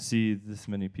 so to see this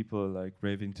many people like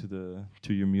raving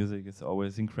to your music is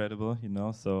always incredible, you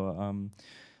know. So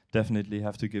definitely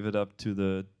have to give it up to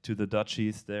the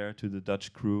Dutchies there, to the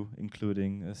Dutch crew,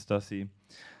 including Stassi,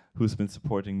 who's been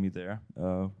supporting me there.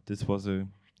 This was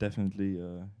definitely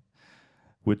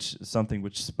something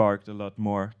which sparked a lot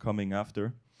more coming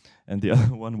after. And the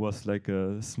other one was like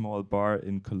a small bar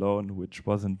in Cologne, which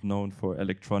wasn't known for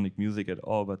electronic music at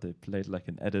all, but they played like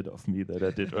an edit of me that I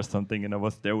did or something. And I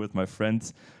was there with my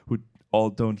friends who all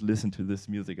don't listen to this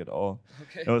music at all.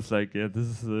 Okay. I was like, yeah, this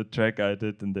is a track I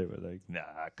did. And they were like,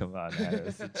 nah, come on.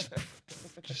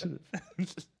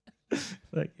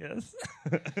 Like, yes.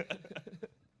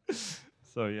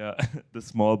 So yeah, the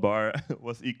small bar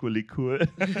was equally cool.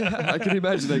 I can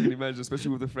imagine, especially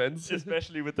with the friends.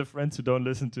 Especially with the friends who don't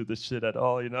listen to this shit at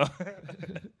all, you know.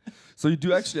 So you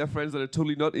do actually have friends that are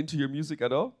totally not into your music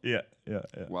at all? Yeah.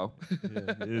 Wow.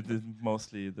 Yeah, it is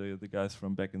mostly the guys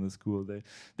from back in the school.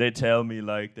 They tell me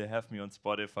like they have me on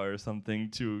Spotify or something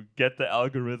to get the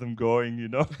algorithm going, you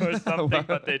know, or something. Wow.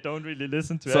 But they don't really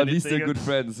listen to so anything. at least they're good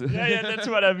friends. Yeah, that's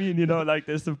what I mean. You know, like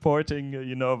they're supporting,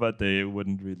 you know, but they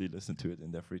wouldn't really listen to it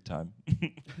in their free time,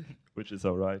 which is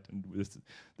all right. And this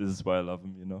is why I love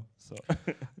them, you know. So.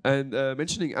 And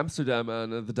mentioning Amsterdam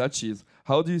and the Dutchies,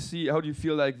 how do you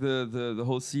feel like the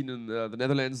whole scene in the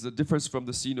Netherlands differs from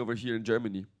the scene over here in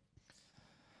Germany?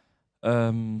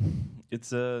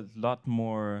 It's a lot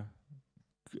more.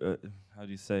 How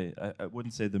do you say? I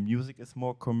wouldn't say the music is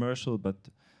more commercial, but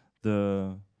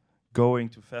the going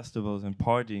to festivals and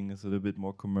partying is a little bit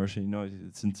more commercial. You know,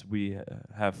 since we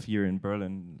have here in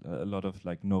Berlin a lot of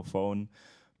like no phone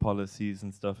policies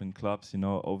and stuff in clubs. You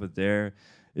know, over there,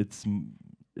 it's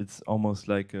almost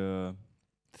like a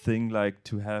thing like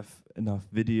to have enough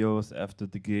videos after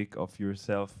the gig of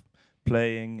yourself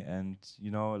playing, and you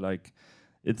know, like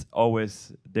it's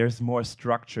always there's more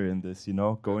structure in this, you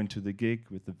know, going to the gig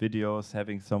with the videos,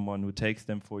 having someone who takes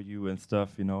them for you and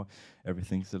stuff, you know,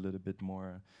 everything's a little bit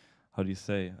more, how do you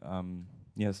say,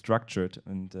 structured.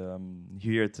 And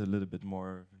here it's a little bit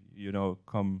more, you know,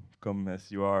 come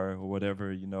as you are or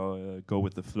whatever, you know, go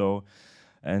with the flow.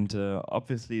 And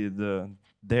obviously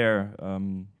their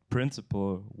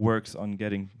principle works on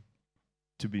getting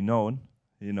to be known,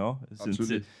 you know.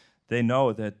 Absolutely. They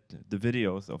know that the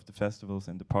videos of the festivals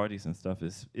and the parties and stuff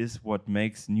is what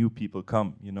makes new people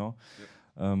come, you know.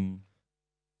 Yep.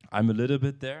 I'm a little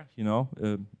bit there, you know.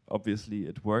 Obviously,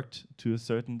 it worked to a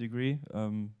certain degree,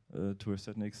 to a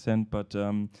certain extent, but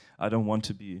I don't want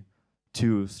to be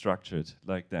too structured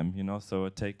like them, you know. So I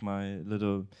take my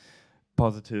little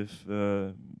positive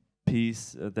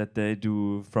piece that they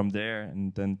do from there,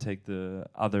 and then take the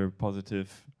other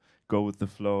positive, go with the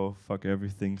flow, fuck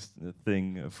everything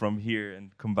thing from here,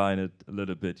 and combine it a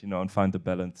little bit, you know, and find the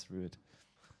balance through it.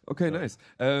 Okay, so nice.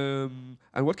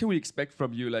 And what can we expect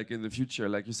from you, like in the future?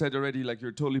 Like you said already, like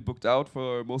you're totally booked out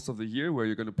for most of the year where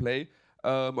you're gonna play.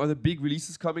 Are there big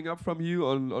releases coming up from you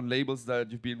on labels that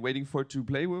you've been waiting for to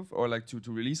play with, or like to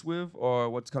release with, or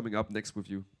what's coming up next with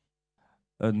you?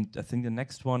 And I think the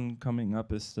next one coming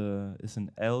up is an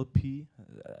LP,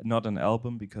 not an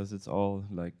album, because it's all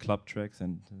like club tracks,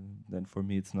 and then for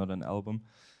me it's not an album,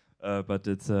 but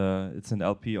it's an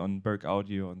LP on Berg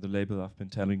Audio, on the label I've been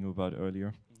telling you about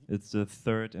earlier. It's the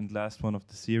third and last one of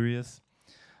the series.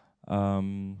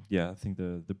 I think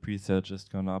the pre-sale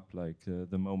just gone up like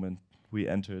the moment we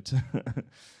entered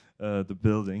the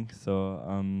building. So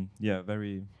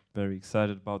very, very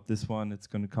excited about this one. It's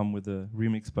going to come with a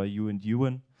remix by you and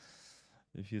Ewan,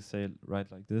 if you say it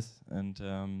right like this. And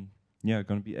going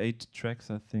to be 8 tracks,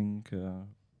 I think,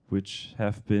 which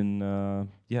have been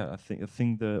I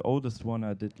think the oldest one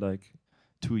I did like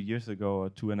 2 years ago or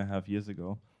 2.5 years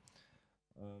ago.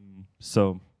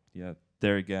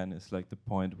 there again is like the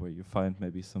point where you find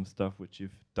maybe some stuff which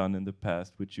you've done in the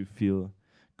past, which you feel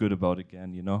good about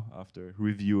again, you know, after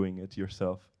reviewing it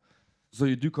yourself. So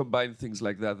you do combine things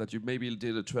like that, that you maybe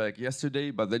did a track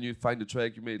yesterday, but then you find a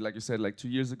track you made, like you said, like 2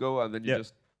 years ago, and then you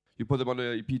just you put them on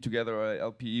an EP together or an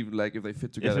LP, even like if they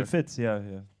fit together. If it fits, yeah,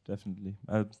 definitely.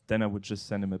 Then I would just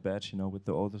send him a batch, you know, with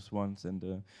the oldest ones and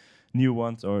the new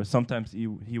ones, or sometimes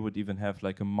he would even have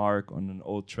like a mark on an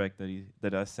old track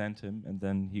that I sent him, and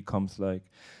then he comes like,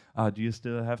 do you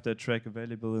still have that track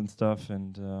available and stuff?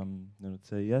 And then I'd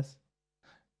say yes,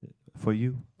 for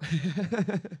you.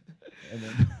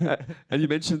 And you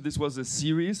mentioned this was a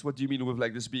series. What do you mean with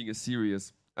like this being a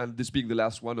series, and this being the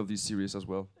last one of these series as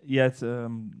well? Yeah, it's,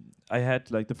 I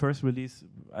had like the first release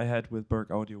I had with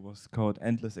Berg Audio was called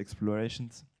Endless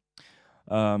Explorations.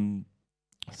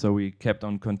 So we kept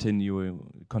on continuing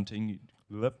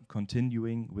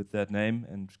with that name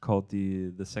and called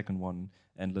the second one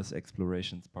Endless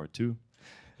Explorations Part 2.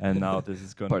 And now this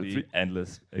is going to be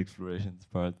Endless Explorations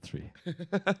Part 3.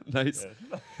 Nice.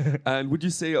 And would you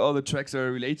say all the tracks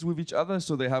are related with each other,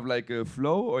 so they have like a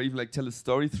flow, or even like tell a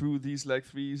story through these like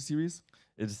 3 series?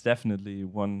 It's definitely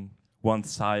one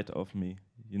side of me,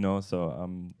 you know. So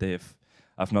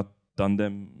I've not done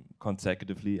them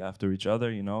consecutively after each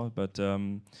other, you know. But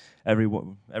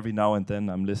every now and then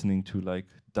I'm listening to like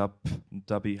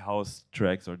dubby house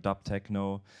tracks or dub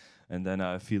techno. And then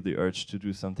I feel the urge to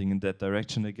do something in that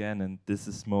direction again. And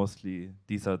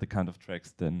these are the kind of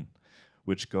tracks then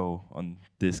which go on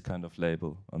this kind of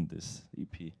label, on this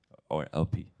EP or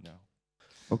LP now.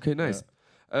 Okay, nice.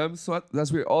 So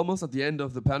as we're almost at the end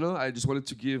of the panel, I just wanted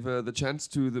to give the chance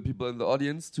to the people in the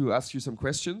audience to ask you some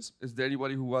questions. Is there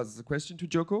anybody who has a question to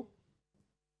Joko?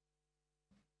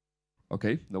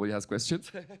 Okay, nobody has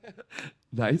questions.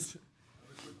 Nice.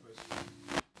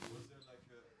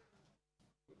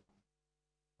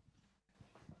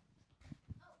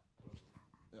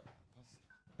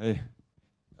 Hey,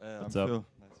 What's I'm up? Phil.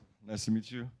 Nice to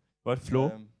meet you. What,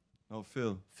 Flo? No,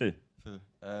 Phil. Phil.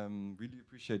 Really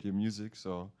appreciate your music,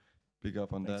 so big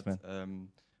up on Thanks, that.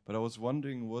 But I was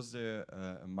wondering, was there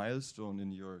a milestone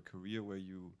in your career where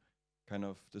you kind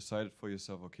of decided for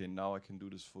yourself, okay, now I can do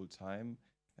this full time,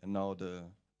 and now the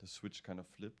switch kind of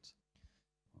flipped?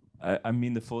 I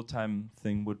mean, the full-time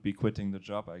thing would be quitting the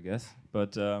job, I guess.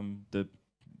 But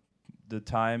the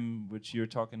time which you're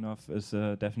talking of is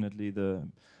definitely the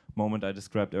moment I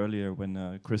described earlier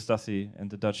when Chris Dussy and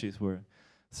the Dutchies were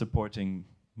supporting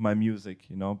my music,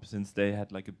 you know, since they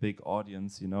had like a big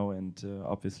audience, you know, and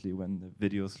obviously when the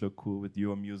videos look cool with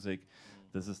your music,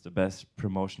 this is the best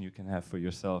promotion you can have for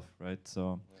yourself, right?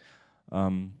 So,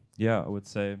 yeah, I would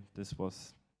say this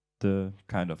was the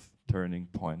kind of turning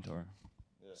point or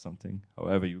something,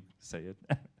 however you say it.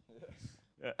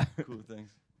 Yeah. Cool,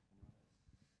 thanks.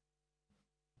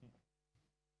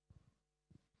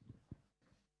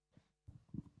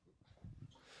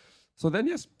 So then,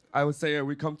 yes, I would say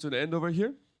we come to an end over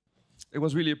here. It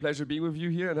was really a pleasure being with you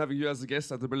here and having you as a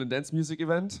guest at the Berlin Dance Music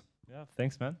event. Yeah,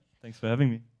 thanks, man. Thanks for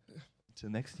having me. Until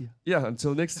next year. Yeah,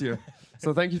 until next year.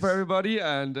 So thank you for everybody,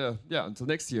 and yeah, until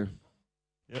next year.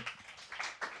 Yep.